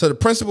 So the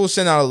principal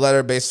sent out a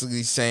letter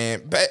basically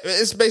saying,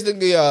 it's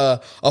basically a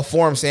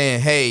form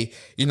saying, hey,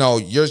 you know,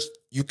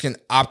 you can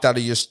opt out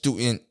of your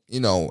student, you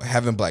know,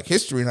 having Black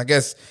history. And I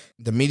guess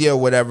the media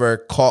or whatever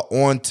caught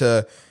on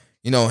to,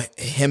 you know,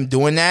 him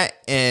doing that.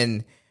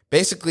 And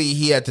basically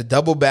he had to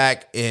double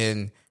back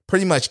and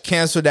pretty much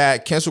cancel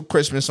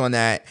Christmas on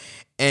that.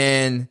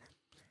 And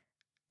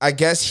I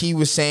guess he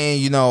was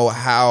saying, you know,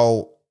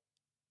 how,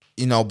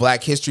 you know,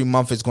 Black History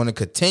Month is going to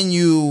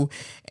continue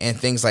and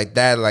things like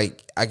that.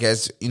 Like, I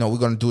guess, you know, we're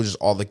going to do this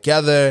all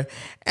together.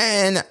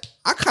 And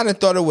I kind of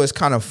thought it was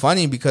kind of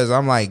funny because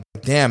I'm like,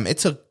 damn, it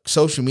took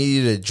social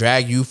media to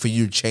drag you for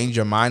you to change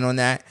your mind on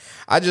that.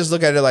 I just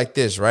look at it like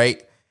this,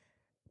 right?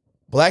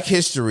 Black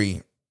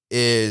history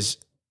is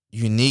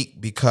unique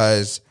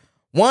because,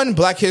 one,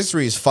 Black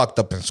history is fucked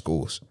up in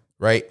schools,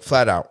 right?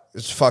 Flat out.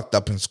 It's fucked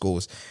up in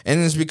schools. And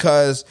it's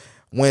because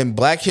when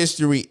Black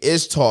history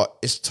is taught,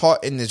 it's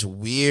taught in this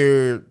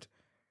weird,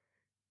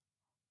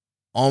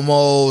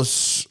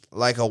 almost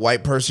like a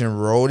white person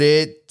wrote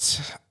it.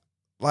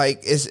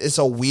 Like it's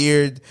a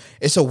weird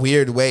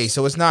way.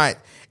 So it's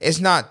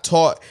not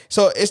taught.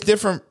 So it's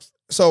different.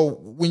 So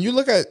when you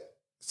look at,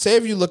 say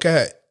if you look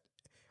at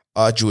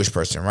a Jewish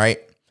person, right?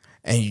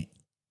 And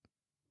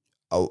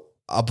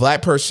a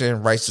black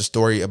person writes a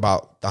story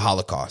about the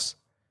Holocaust.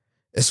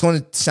 It's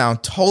going to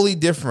sound totally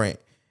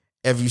different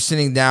if you're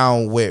sitting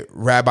down with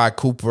Rabbi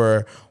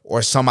Cooper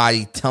or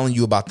somebody telling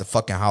you about the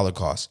fucking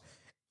Holocaust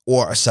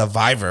or a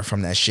survivor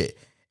from that shit.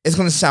 It's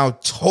going to sound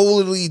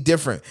totally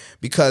different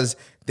because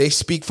they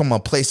speak from a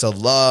place of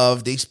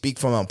love. They speak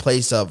from a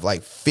place of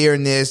like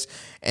fairness,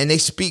 and they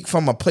speak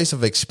from a place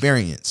of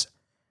experience,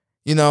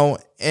 you know?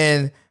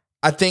 And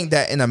I think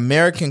that in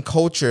American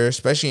culture,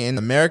 especially in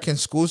the American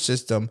school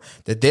system,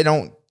 that they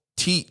don't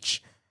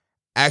teach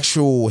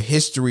actual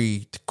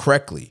history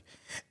correctly.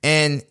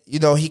 And, you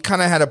know, he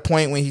kind of had a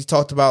point when he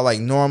talked about like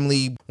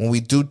normally when we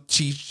do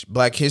teach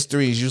Black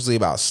history, it's usually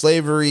about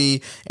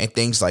slavery and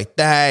things like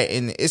that.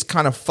 And it's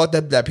kind of fucked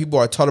up that people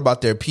are taught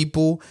about their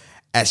people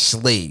as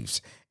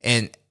slaves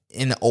and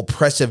in an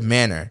oppressive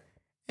manner.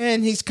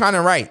 And he's kind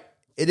of right.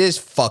 It is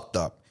fucked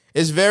up.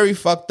 It's very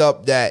fucked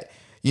up that,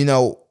 you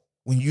know,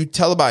 when you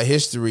tell about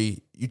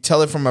history, you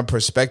tell it from a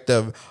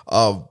perspective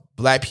of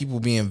Black people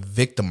being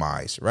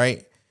victimized,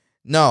 right?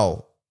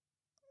 No,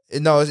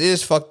 it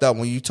is fucked up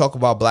when you talk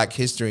about Black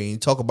history and you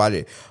talk about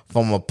it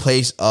from a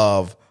place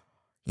of,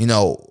 you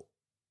know,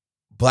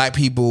 Black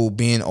people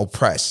being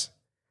oppressed,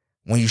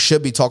 when you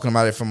should be talking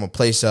about it from a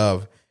place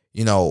of,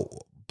 you know,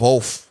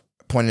 both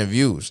point of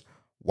views.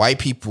 White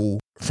people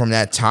from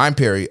that time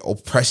period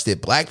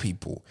oppressed Black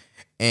people,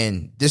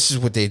 and this is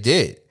what they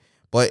did.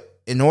 But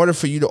in order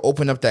for you to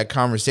open up that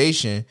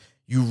conversation,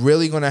 you're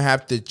really going to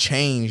have to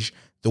change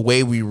the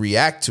way we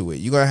react to it.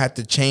 You're going to have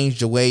to change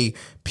the way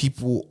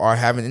people are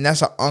having, and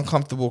that's an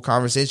uncomfortable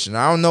conversation.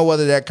 I don't know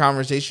whether that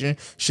conversation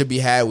should be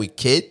had with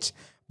kids,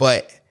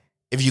 but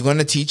if you're going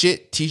to teach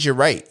it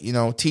right. You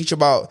know, teach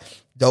about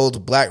those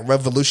Black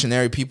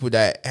revolutionary people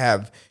that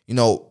have, you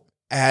know,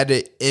 had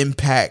an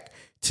impact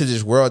to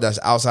this world that's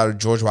outside of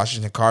George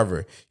Washington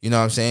Carver. You know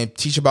what I'm saying?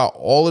 Teach about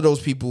all of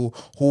those people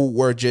who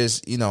were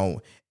just, you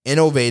know,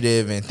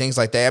 innovative and things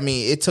like that. I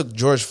mean, it took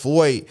George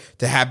Floyd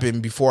to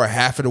happen before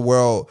half of the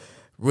world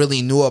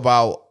really knew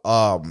about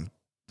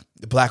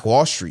the Black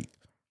Wall Street.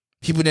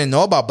 People didn't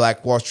know about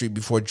Black Wall Street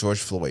before George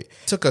Floyd.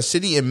 It took a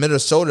city in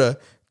Minnesota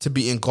to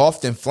be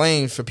engulfed in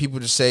flames for people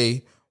to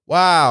say,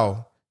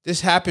 wow,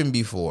 this happened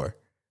before.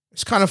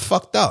 It's kind of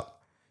fucked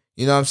up.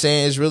 You know what I'm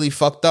saying? It's really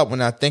fucked up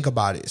when I think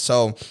about it.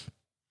 So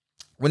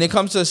when it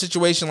comes to a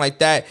situation like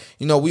that,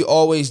 you know, we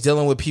always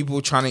dealing with people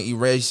trying to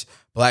erase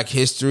Black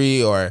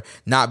history or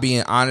not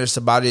being honest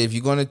about it. If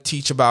you're going to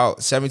teach about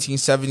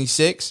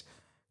 1776,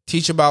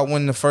 teach about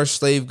when the first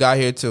slave got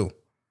here too.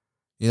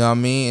 You know what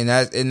I mean?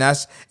 And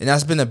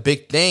that's been a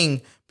big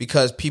thing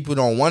because people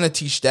don't want to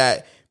teach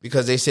that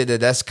because they say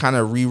that that's kind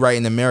of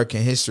rewriting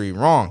American history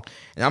wrong.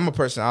 And I'm a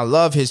person, I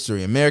love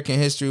history, American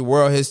history,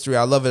 world history.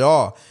 I love it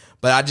all.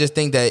 But I just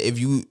think that if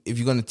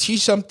you're going to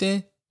teach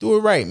something, do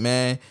it right,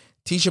 man.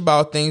 Teach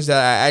about things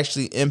that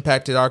actually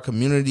impacted our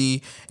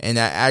community and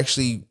that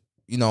actually,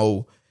 you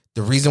know,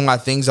 the reason why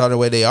things are the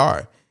way they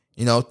are.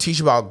 You know, teach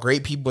about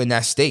great people in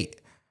that state.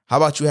 How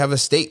about you have a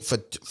state for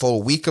a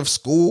week of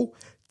school?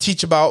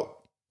 Teach about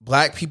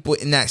Black people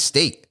in that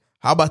state.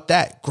 How about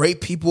that? Great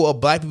people of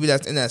Black people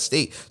that's in that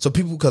state so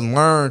people can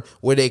learn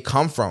where they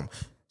come from.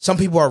 Some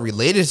people are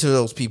related to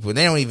those people.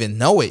 They don't even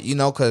know it, you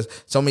know, because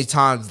so many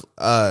times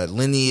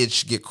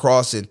lineage get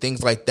crossed and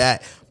things like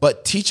that.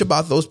 But teach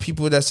about those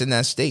people that's in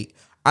that state.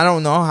 I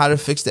don't know how to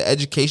fix the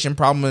education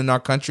problem in our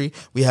country.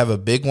 We have a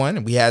big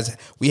one. We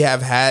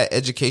have had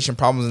education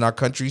problems in our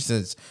country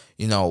since,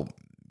 you know,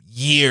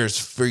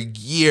 for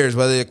years,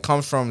 whether it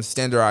comes from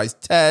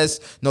standardized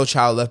tests, No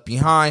Child Left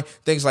Behind,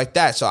 things like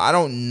that. So I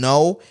don't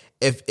know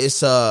if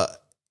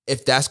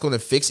that's going to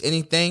fix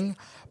anything,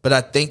 but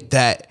I think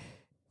that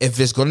if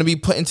it's going to be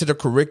put into the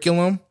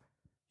curriculum,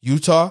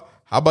 Utah,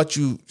 how about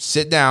you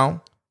sit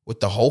down with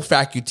the whole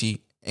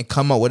faculty and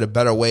come up with a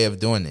better way of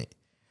doing it?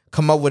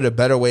 Come up with a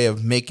better way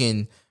of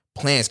making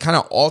plans. Kind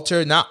of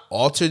not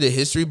alter the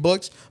history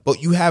books,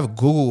 but you have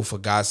Google, for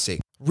God's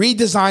sake.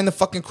 Redesign the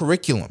fucking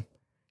curriculum.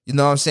 You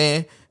know what I'm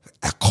saying?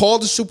 Call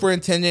the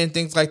superintendent and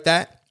things like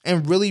that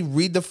and really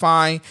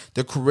redefine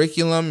the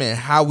curriculum and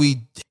how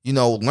we, you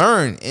know,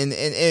 learn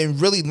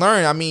and really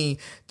learn. I mean,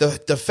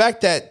 the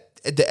fact that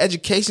the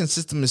education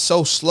system is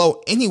so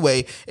slow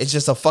anyway, it's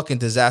just a fucking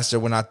disaster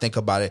when I think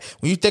about it.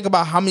 When you think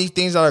about how many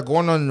things that are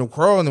going on in the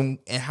world and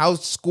how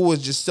school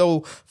is just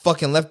so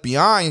fucking left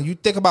behind, you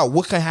think about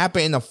what can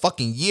happen in a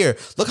fucking year.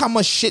 Look how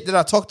much shit that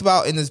I talked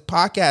about in this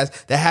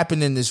podcast that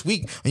happened in this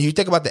week. And you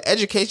think about the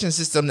education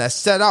system that's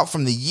set out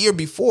from the year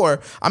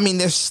before, I mean,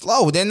 they're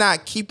slow. They're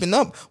not keeping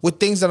up with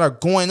things that are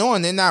going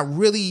on. They're not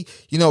really,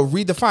 you know,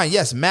 redefined.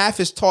 Yes,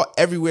 math is taught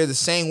everywhere the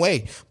same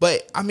way.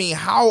 But, I mean,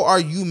 how are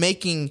you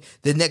making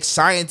the next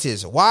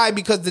scientists? Why?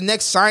 Because the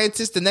next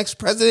scientist, the next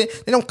president,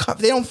 they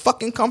don't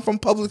fucking come from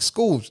public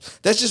schools.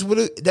 That's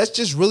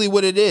just really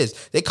what it is.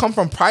 They come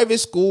from private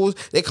schools.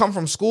 They come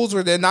from schools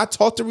where they're not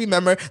taught to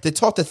remember. They're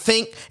taught to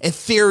think and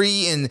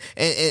theory and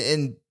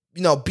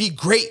you know, be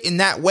great in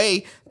that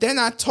way. They're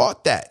not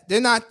taught that.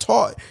 They're not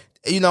taught.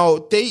 You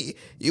know,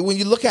 when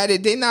you look at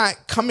it, they're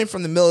not coming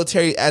from the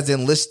military as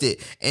enlisted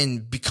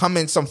and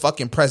becoming some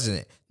fucking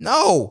president.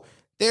 No.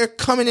 they're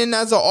coming in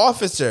as an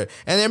officer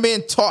and they're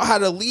being taught how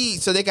to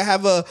lead so they can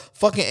have a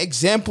fucking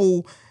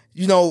example,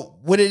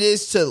 what it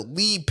is to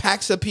lead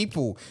packs of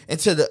people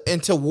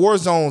into war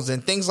zones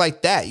and things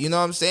like that. You know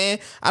what I'm saying?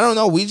 I don't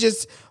know. We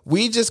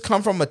just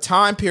come from a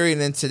time period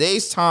in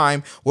today's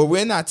time where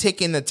we're not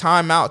taking the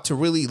time out to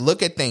really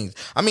look at things.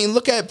 I mean,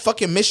 look at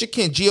fucking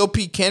Michigan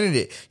GOP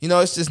candidate.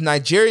 It's this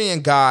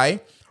Nigerian guy,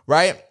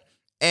 right?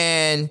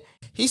 And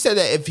he said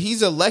that if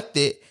he's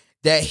elected,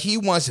 that he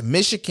wants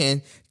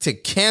Michigan to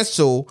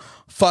cancel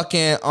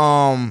fucking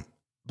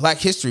Black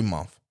History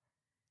Month.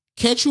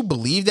 Can't you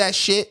believe that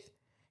shit?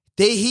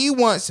 He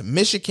wants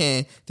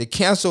Michigan to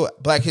cancel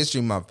Black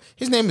History Month.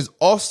 His name is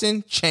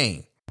Austin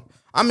Chain.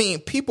 I mean,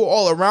 people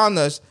all around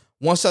us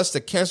wants us to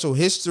cancel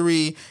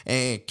history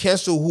and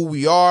cancel who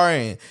we are.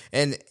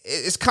 And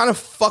it's kind of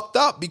fucked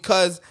up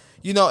because,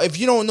 if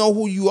you don't know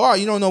who you are,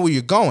 you don't know where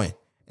you're going.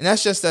 And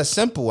that's just that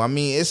simple. I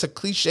mean, it's a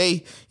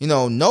cliche,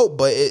 note,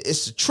 but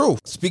it's the truth.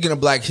 Speaking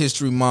of Black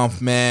History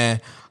Month,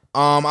 man,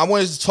 I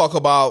wanted to talk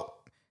about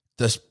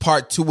this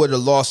part 2 of the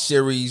Lost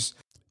series.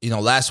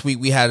 Last week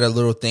we had a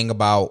little thing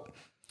about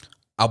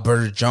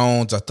Alberta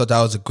Jones. I thought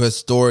that was a good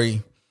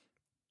story.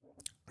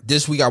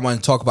 This week I want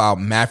to talk about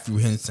Matthew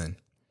Henson.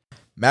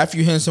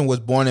 Matthew Henson was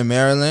born in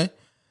Maryland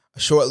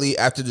shortly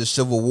after the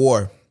Civil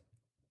War.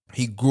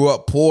 He grew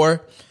up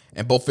poor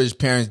and both of his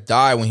parents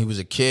died when he was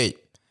a kid.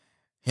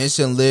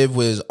 Henson lived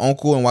with his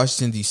uncle in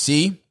Washington,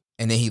 D.C.,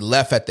 and then he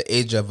left at the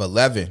age of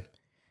 11.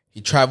 He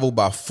traveled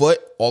by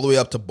foot all the way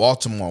up to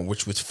Baltimore,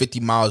 which was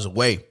 50 miles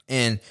away.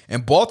 And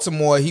in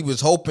Baltimore, he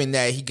was hoping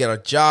that he get a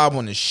job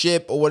on the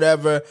ship or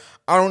whatever.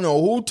 I don't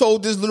know who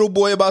told this little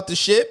boy about the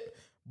ship,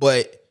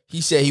 but he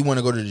said he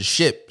wanted to go to the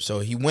ship, so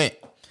he went.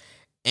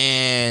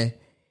 And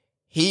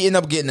he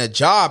ended up getting a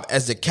job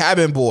as a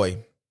cabin boy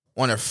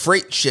on a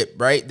freight ship,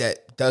 right,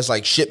 that does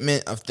like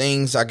shipment of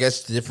things, I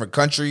guess, to different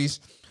countries.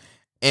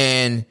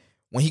 And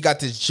when he got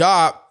this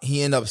job,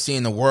 he ended up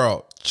seeing the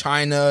world.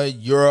 China,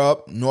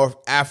 Europe, North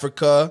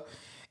Africa,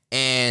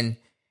 and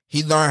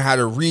he learned how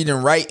to read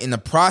and write in the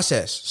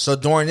process. So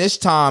during this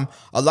time,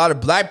 a lot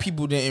of black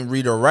people didn't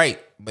read or write,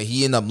 but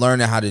he ended up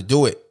learning how to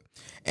do it.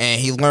 And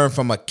he learned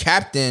from a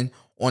captain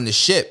on the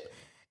ship.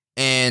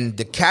 And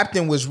the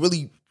captain was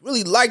really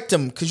liked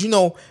him because,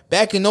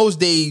 back in those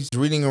days,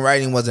 reading and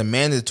writing wasn't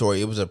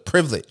mandatory. It was a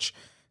privilege.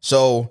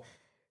 So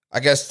I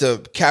guess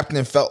the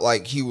captain felt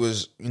like he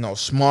was,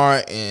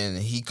 smart and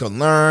he could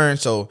learn.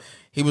 So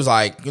he was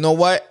like, you know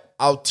what?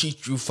 I'll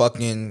teach you how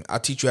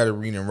to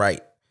read and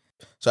write.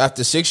 So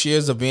after 6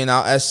 years of being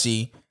out at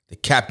sea, the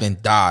captain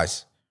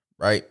dies,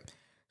 right?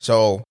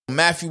 So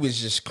Matthew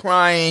was just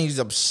crying. He's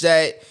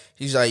upset.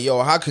 He's like,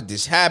 yo, how could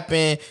this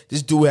happen?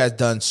 This dude has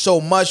done so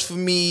much for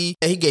me.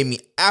 He gave me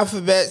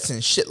alphabets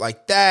and shit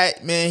like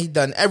that. Man, he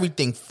done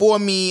everything for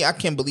me. I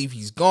can't believe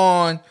he's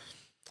gone.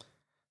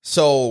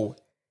 So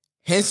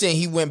Henson,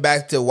 he went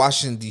back to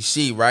Washington,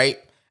 D.C., right?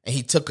 And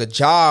he took a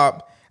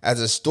job as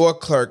a store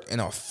clerk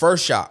in a fur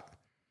shop.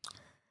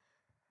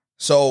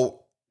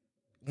 So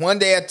one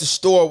day at the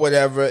store,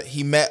 whatever,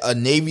 he met a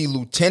Navy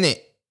lieutenant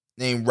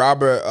named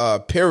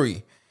Robert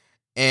Perry,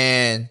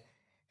 and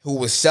who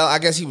was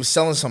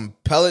selling some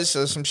pellets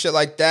or some shit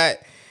like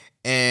that.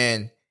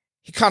 And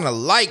he kind of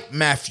liked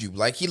Matthew.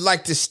 Like, he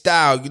liked his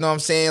style, you know what I'm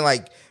saying?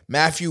 Like,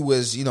 Matthew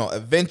was,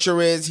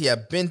 adventurous. He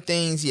had been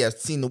things. He had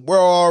seen the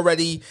world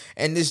already.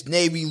 And this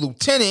Navy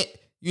lieutenant,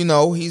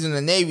 he's in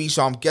the Navy,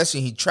 so I'm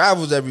guessing he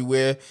travels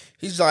everywhere.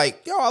 He's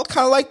like, yo, I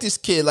kind of like this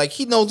kid. Like,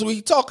 he knows what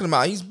he's talking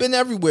about. He's been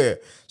everywhere.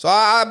 So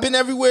I've been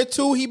everywhere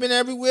too. He been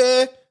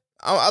everywhere.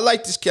 I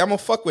like this kid. I'm going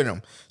to fuck with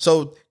him.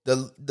 So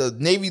the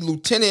Navy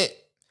lieutenant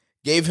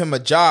gave him a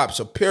job.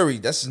 So Perry,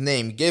 that's his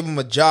name. He gave him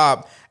a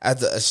job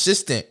as an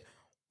assistant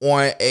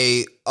on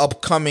a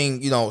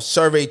upcoming,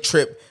 survey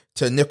trip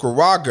to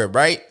Nicaragua,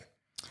 right?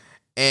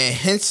 And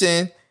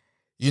Henson,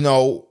 he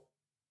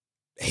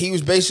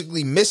was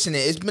basically missing it.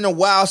 It's been a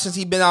while since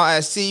he'd been out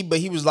at sea, but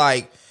he was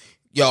like,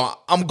 yo,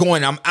 I'm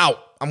out.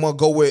 I'm going to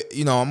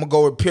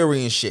go with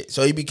Perry and shit.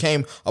 So he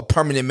became a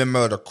permanent member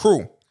of the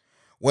crew.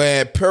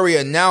 When Perry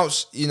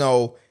announced,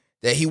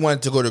 that he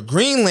wanted to go to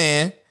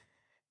Greenland,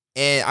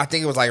 and I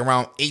think it was like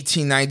around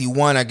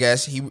 1891, I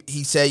guess,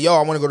 he said, yo,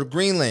 I want to go to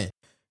Greenland.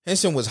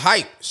 Henson was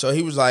hyped. So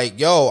he was like,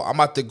 yo, I'm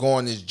about to go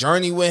on this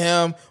journey with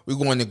him. We're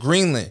going to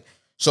Greenland.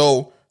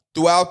 So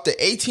throughout the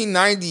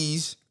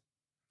 1890s,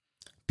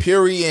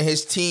 Perry and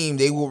his team,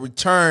 they will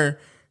return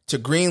to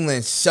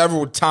Greenland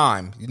several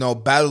times,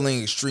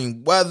 battling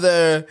extreme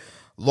weather,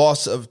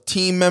 loss of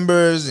team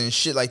members and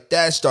shit like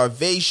that,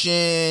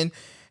 starvation.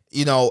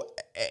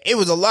 It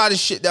was a lot of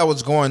shit that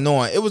was going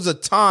on. It was a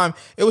time,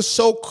 it was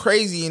so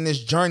crazy in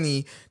this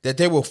journey that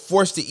they were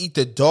forced to eat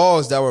the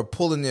dogs that were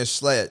pulling their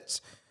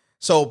sleds.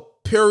 So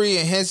Perry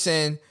and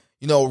Henson,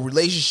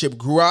 relationship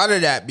grew out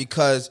of that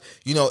because,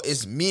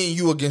 it's me and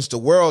you against the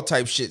world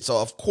type shit. So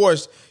of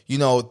course,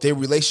 their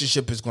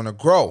relationship is going to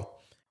grow.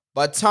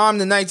 By the time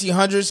the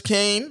 1900s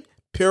came,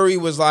 Perry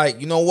was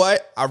like, you know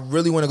what? I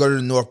really want to go to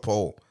the North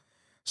Pole.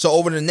 So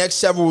over the next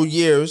several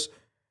years,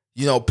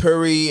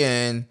 Perry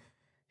and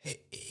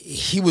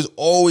he was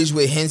always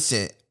with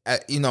Henson,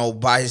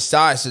 by his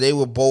side. So they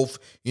would both,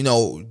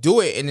 do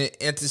it. And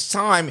at this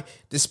time,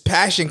 this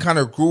passion kind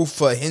of grew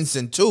for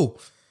Henson too.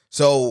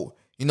 So,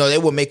 they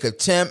would make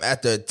attempt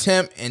after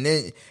attempt. And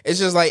then it's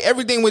just like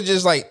everything was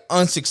just like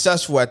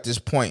unsuccessful at this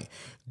point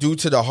due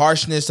to the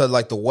harshness of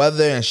like the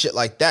weather and shit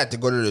like that to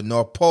go to the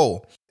North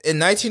Pole. In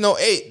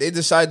 1908, they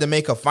decided to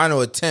make a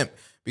final attempt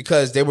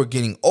because they were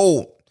getting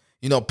old.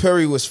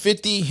 Peary was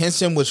 50,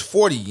 Henson was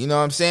 40, you know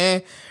what I'm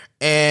saying?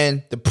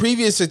 And the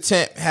previous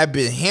attempt had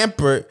been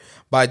hampered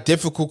by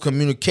difficult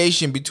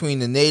communication between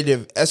the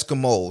native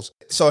Eskimos.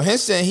 So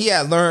Henson, he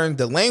had learned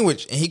the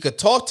language and he could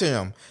talk to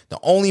them. The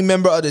only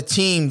member of the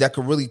team that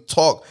could really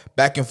talk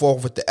back and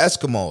forth with the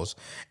Eskimos.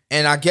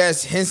 And I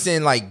guess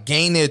Henson like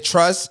gained their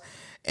trust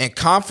and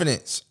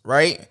confidence,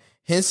 right?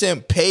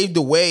 Henson paved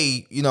the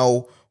way,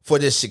 for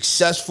this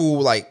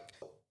successful like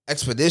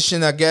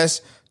expedition, I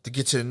guess, to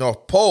get to the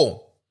North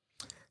Pole.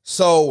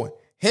 So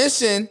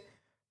Henson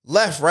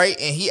left, right?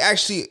 And he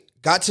actually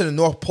got to the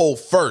North Pole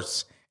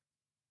first.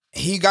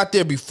 He got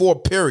there before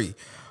Peary.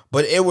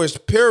 But it was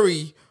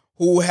Peary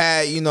who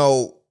had,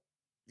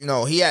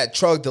 he had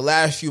trucked the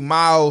last few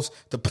miles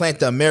to plant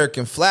the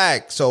American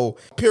flag. So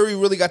Peary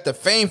really got the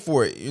fame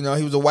for it. He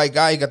was a white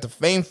guy. He got the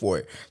fame for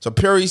it. So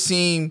Peary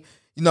seemed,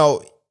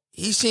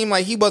 he seemed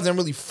like he wasn't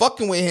really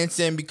fucking with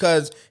Henson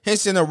because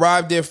Henson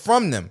arrived there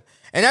from them.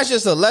 And that's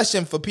just a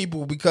lesson for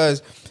people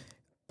because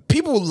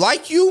people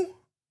like you,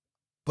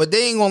 but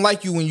they ain't gonna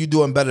like you when you're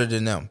doing better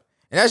than them.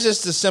 And that's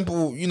just a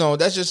simple,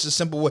 that's just a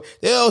simple way.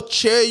 They'll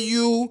cheer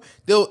you,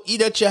 they'll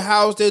eat at your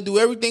house, they'll do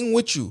everything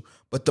with you.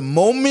 But the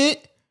moment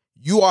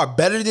you are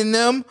better than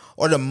them,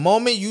 or the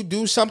moment you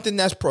do something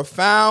that's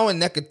profound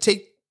and that could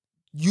take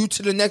you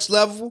to the next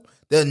level,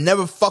 they'll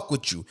never fuck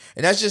with you.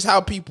 And that's just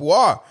how people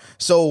are.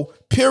 So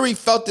Peary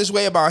felt this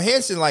way about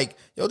Henson, like,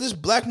 yo, this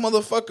black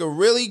motherfucker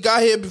really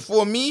got here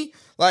before me?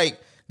 Like,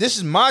 this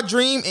is my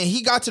dream, and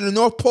he got to the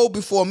North Pole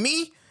before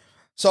me.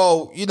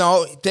 So,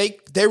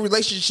 their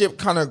relationship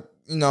kind of,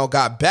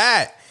 got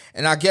bad.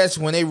 And I guess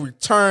when they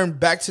returned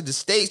back to the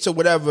States or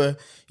whatever,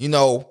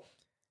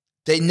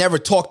 they never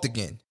talked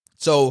again.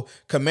 So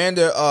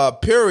Commander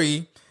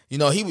Peary,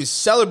 he was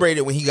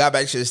celebrated when he got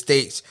back to the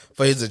States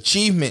for his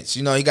achievements.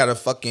 He got a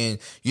fucking,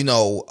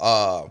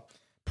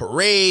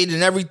 parade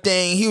and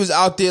everything. He was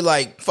out there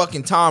like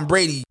fucking Tom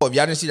Brady. If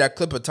y'all didn't see that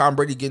clip of Tom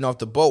Brady getting off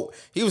the boat,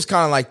 he was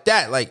kind of like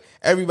that. Like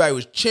everybody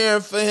was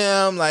cheering for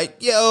him.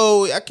 Like,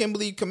 yo, I can't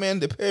believe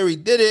Commander Peary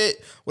did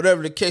it.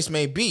 Whatever the case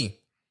may be.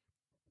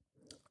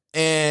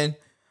 And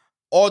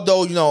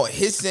although,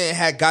 Henson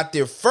had got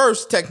there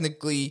first,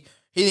 technically,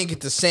 he didn't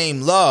get the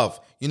same love.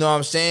 You know what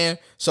I'm saying?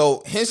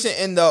 So Henson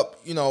ended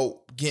up,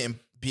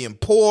 being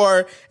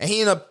poor, and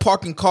he ended up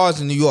parking cars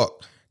in New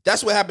York.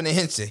 That's what happened to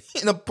Henson. He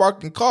ended up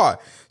parking car.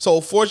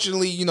 So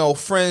fortunately,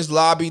 friends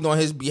lobbied on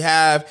his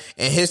behalf,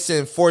 and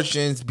Henson's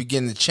fortunes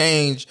began to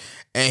change,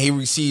 and he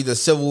received a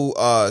civil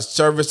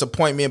service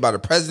appointment by the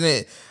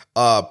president,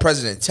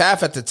 President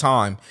Taft at the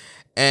time.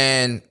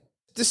 And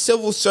this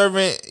civil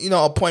servant,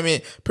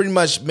 appointment pretty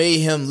much made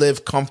him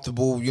live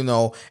comfortable,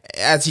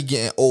 as he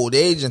getting old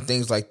age and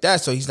things like that.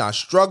 So he's not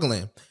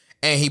struggling.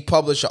 And he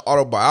published an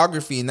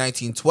autobiography in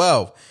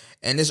 1912.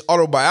 And this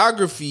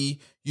autobiography,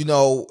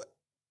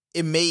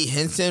 it made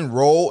Henson's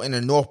role in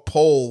the North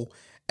Pole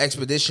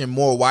expedition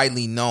more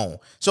widely known.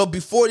 So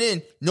before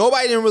then,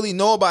 nobody didn't really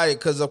know about it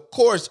because, of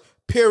course,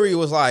 Peary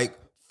was like,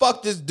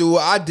 fuck this dude,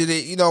 I did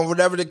it,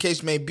 whatever the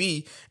case may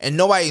be. And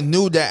nobody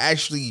knew that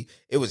actually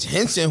it was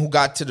Henson who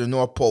got to the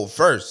North Pole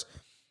first.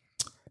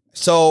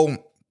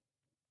 So,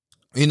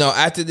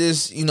 after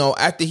this,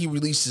 after he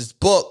released his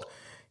book,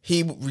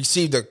 he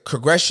received a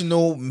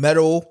Congressional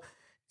Medal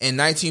in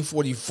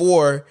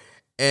 1944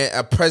 and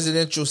a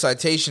presidential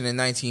citation in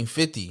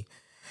 1950.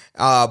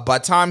 By the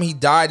time he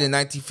died in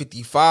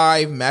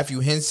 1955, Matthew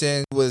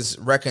Henson was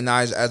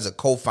recognized as a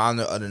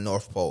co-founder of the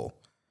North Pole.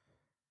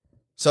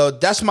 So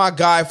that's my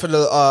guy for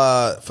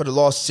the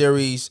Lost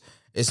series.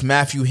 It's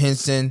Matthew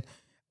Henson.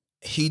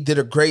 He did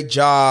a great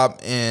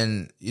job,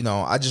 and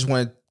I just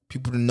wanted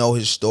people to know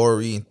his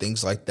story and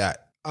things like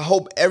that. I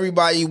hope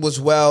everybody was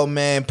well,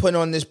 man. Putting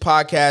on this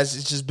podcast,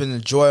 it's just been a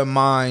joy of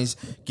mine,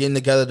 getting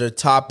together the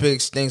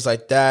topics, things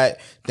like that,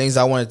 things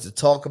I wanted to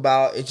talk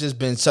about. It's just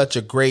been such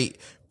a great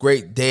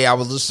day. I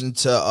was listening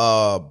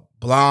to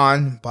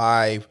Blonde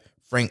by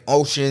Frank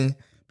Ocean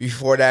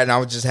before that, and I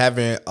was just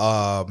having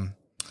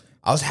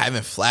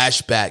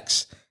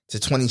flashbacks to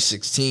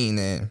 2016,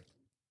 and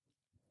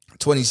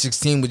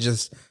 2016 was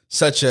just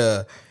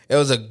it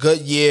was a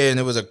good year, and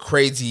it was a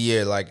crazy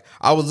year. Like,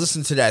 I was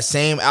listening to that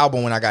same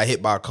album when I got hit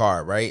by a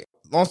car, right?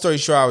 Long story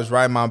short, I was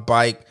riding my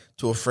bike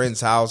to a friend's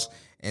house,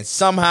 and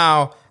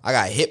somehow I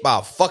got hit by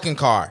a fucking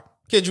car.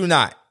 Kid you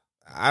not.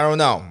 I don't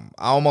know.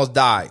 I almost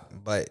died,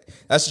 but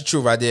that's the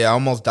truth right there. I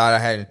almost died. I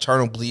had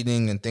internal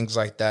bleeding and things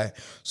like that.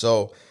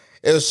 So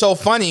it was so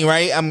funny,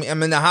 right? I'm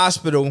in the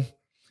hospital,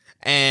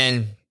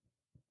 and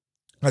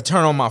I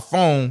turn on my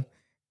phone,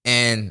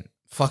 and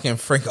fucking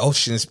Frank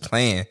Ocean is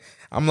playing.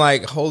 I'm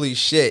like, holy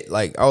shit.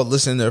 Like, I was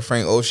listening to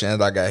Frank Ocean as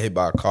I got hit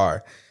by a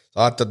car.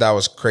 So I thought that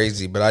was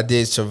crazy, but I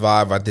did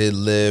survive. I did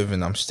live,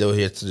 and I'm still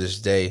here to this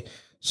day.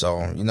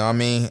 So, you know what I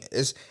mean?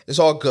 It's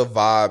all good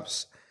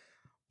vibes.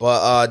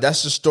 But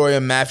that's the story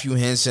of Matthew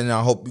Henson.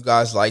 I hope you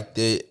guys liked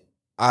it.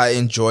 I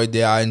enjoyed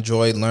it. I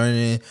enjoyed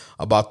learning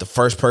about the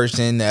first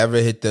person to ever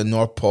hit the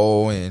North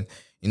Pole, and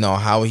you know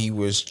how he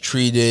was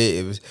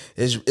treated.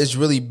 It's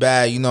really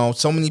bad. You know,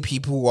 so many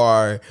people who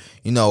are,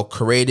 you know,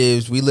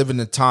 creatives. We live in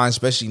a time,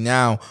 especially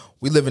now,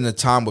 we live in a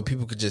time where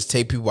people could just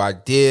take people's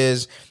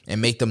ideas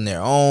and make them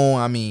their own.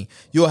 I mean,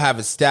 you'll have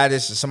a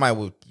status and somebody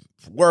will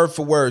word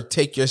for word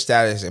take your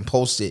status and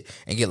post it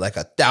and get like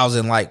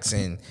 1,000 likes,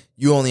 and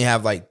you only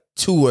have like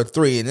 2 or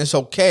 3, and it's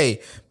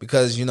okay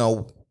because, you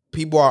know,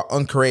 people are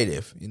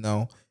uncreative, you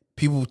know.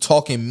 People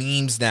talking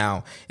memes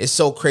now. It's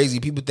so crazy.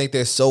 People think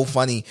they're so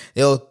funny.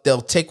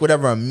 They'll take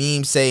whatever a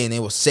meme say and they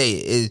will say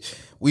it.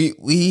 We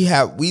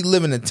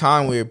live in a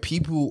time where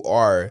people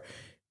are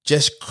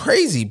just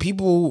crazy.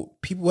 People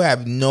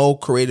have no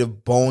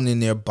creative bone in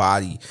their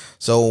body.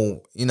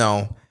 So, you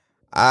know,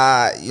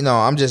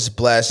 I'm just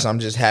blessed. I'm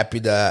just happy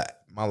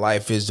that my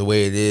life is the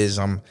way it is.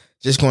 I'm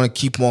just going to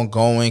keep on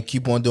going,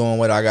 keep on doing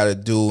what I got to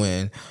do,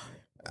 and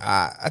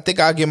I think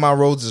I'll get my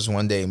roses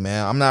one day,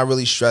 man. I'm not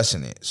really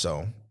stressing it.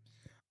 So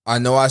I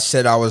know I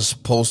said I was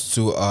supposed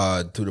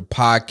to do the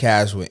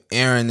podcast with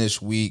Aaron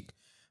this week,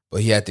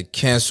 but he had to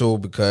cancel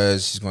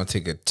because he's going to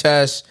take a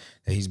test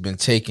that he's been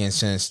taking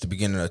since the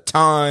beginning of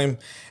time,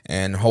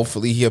 and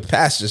hopefully he'll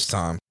pass this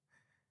time.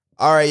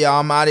 All right, y'all,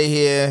 I'm out of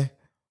here.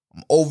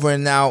 I'm over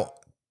and out.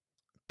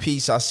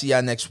 Peace. I'll see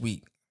y'all next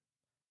week.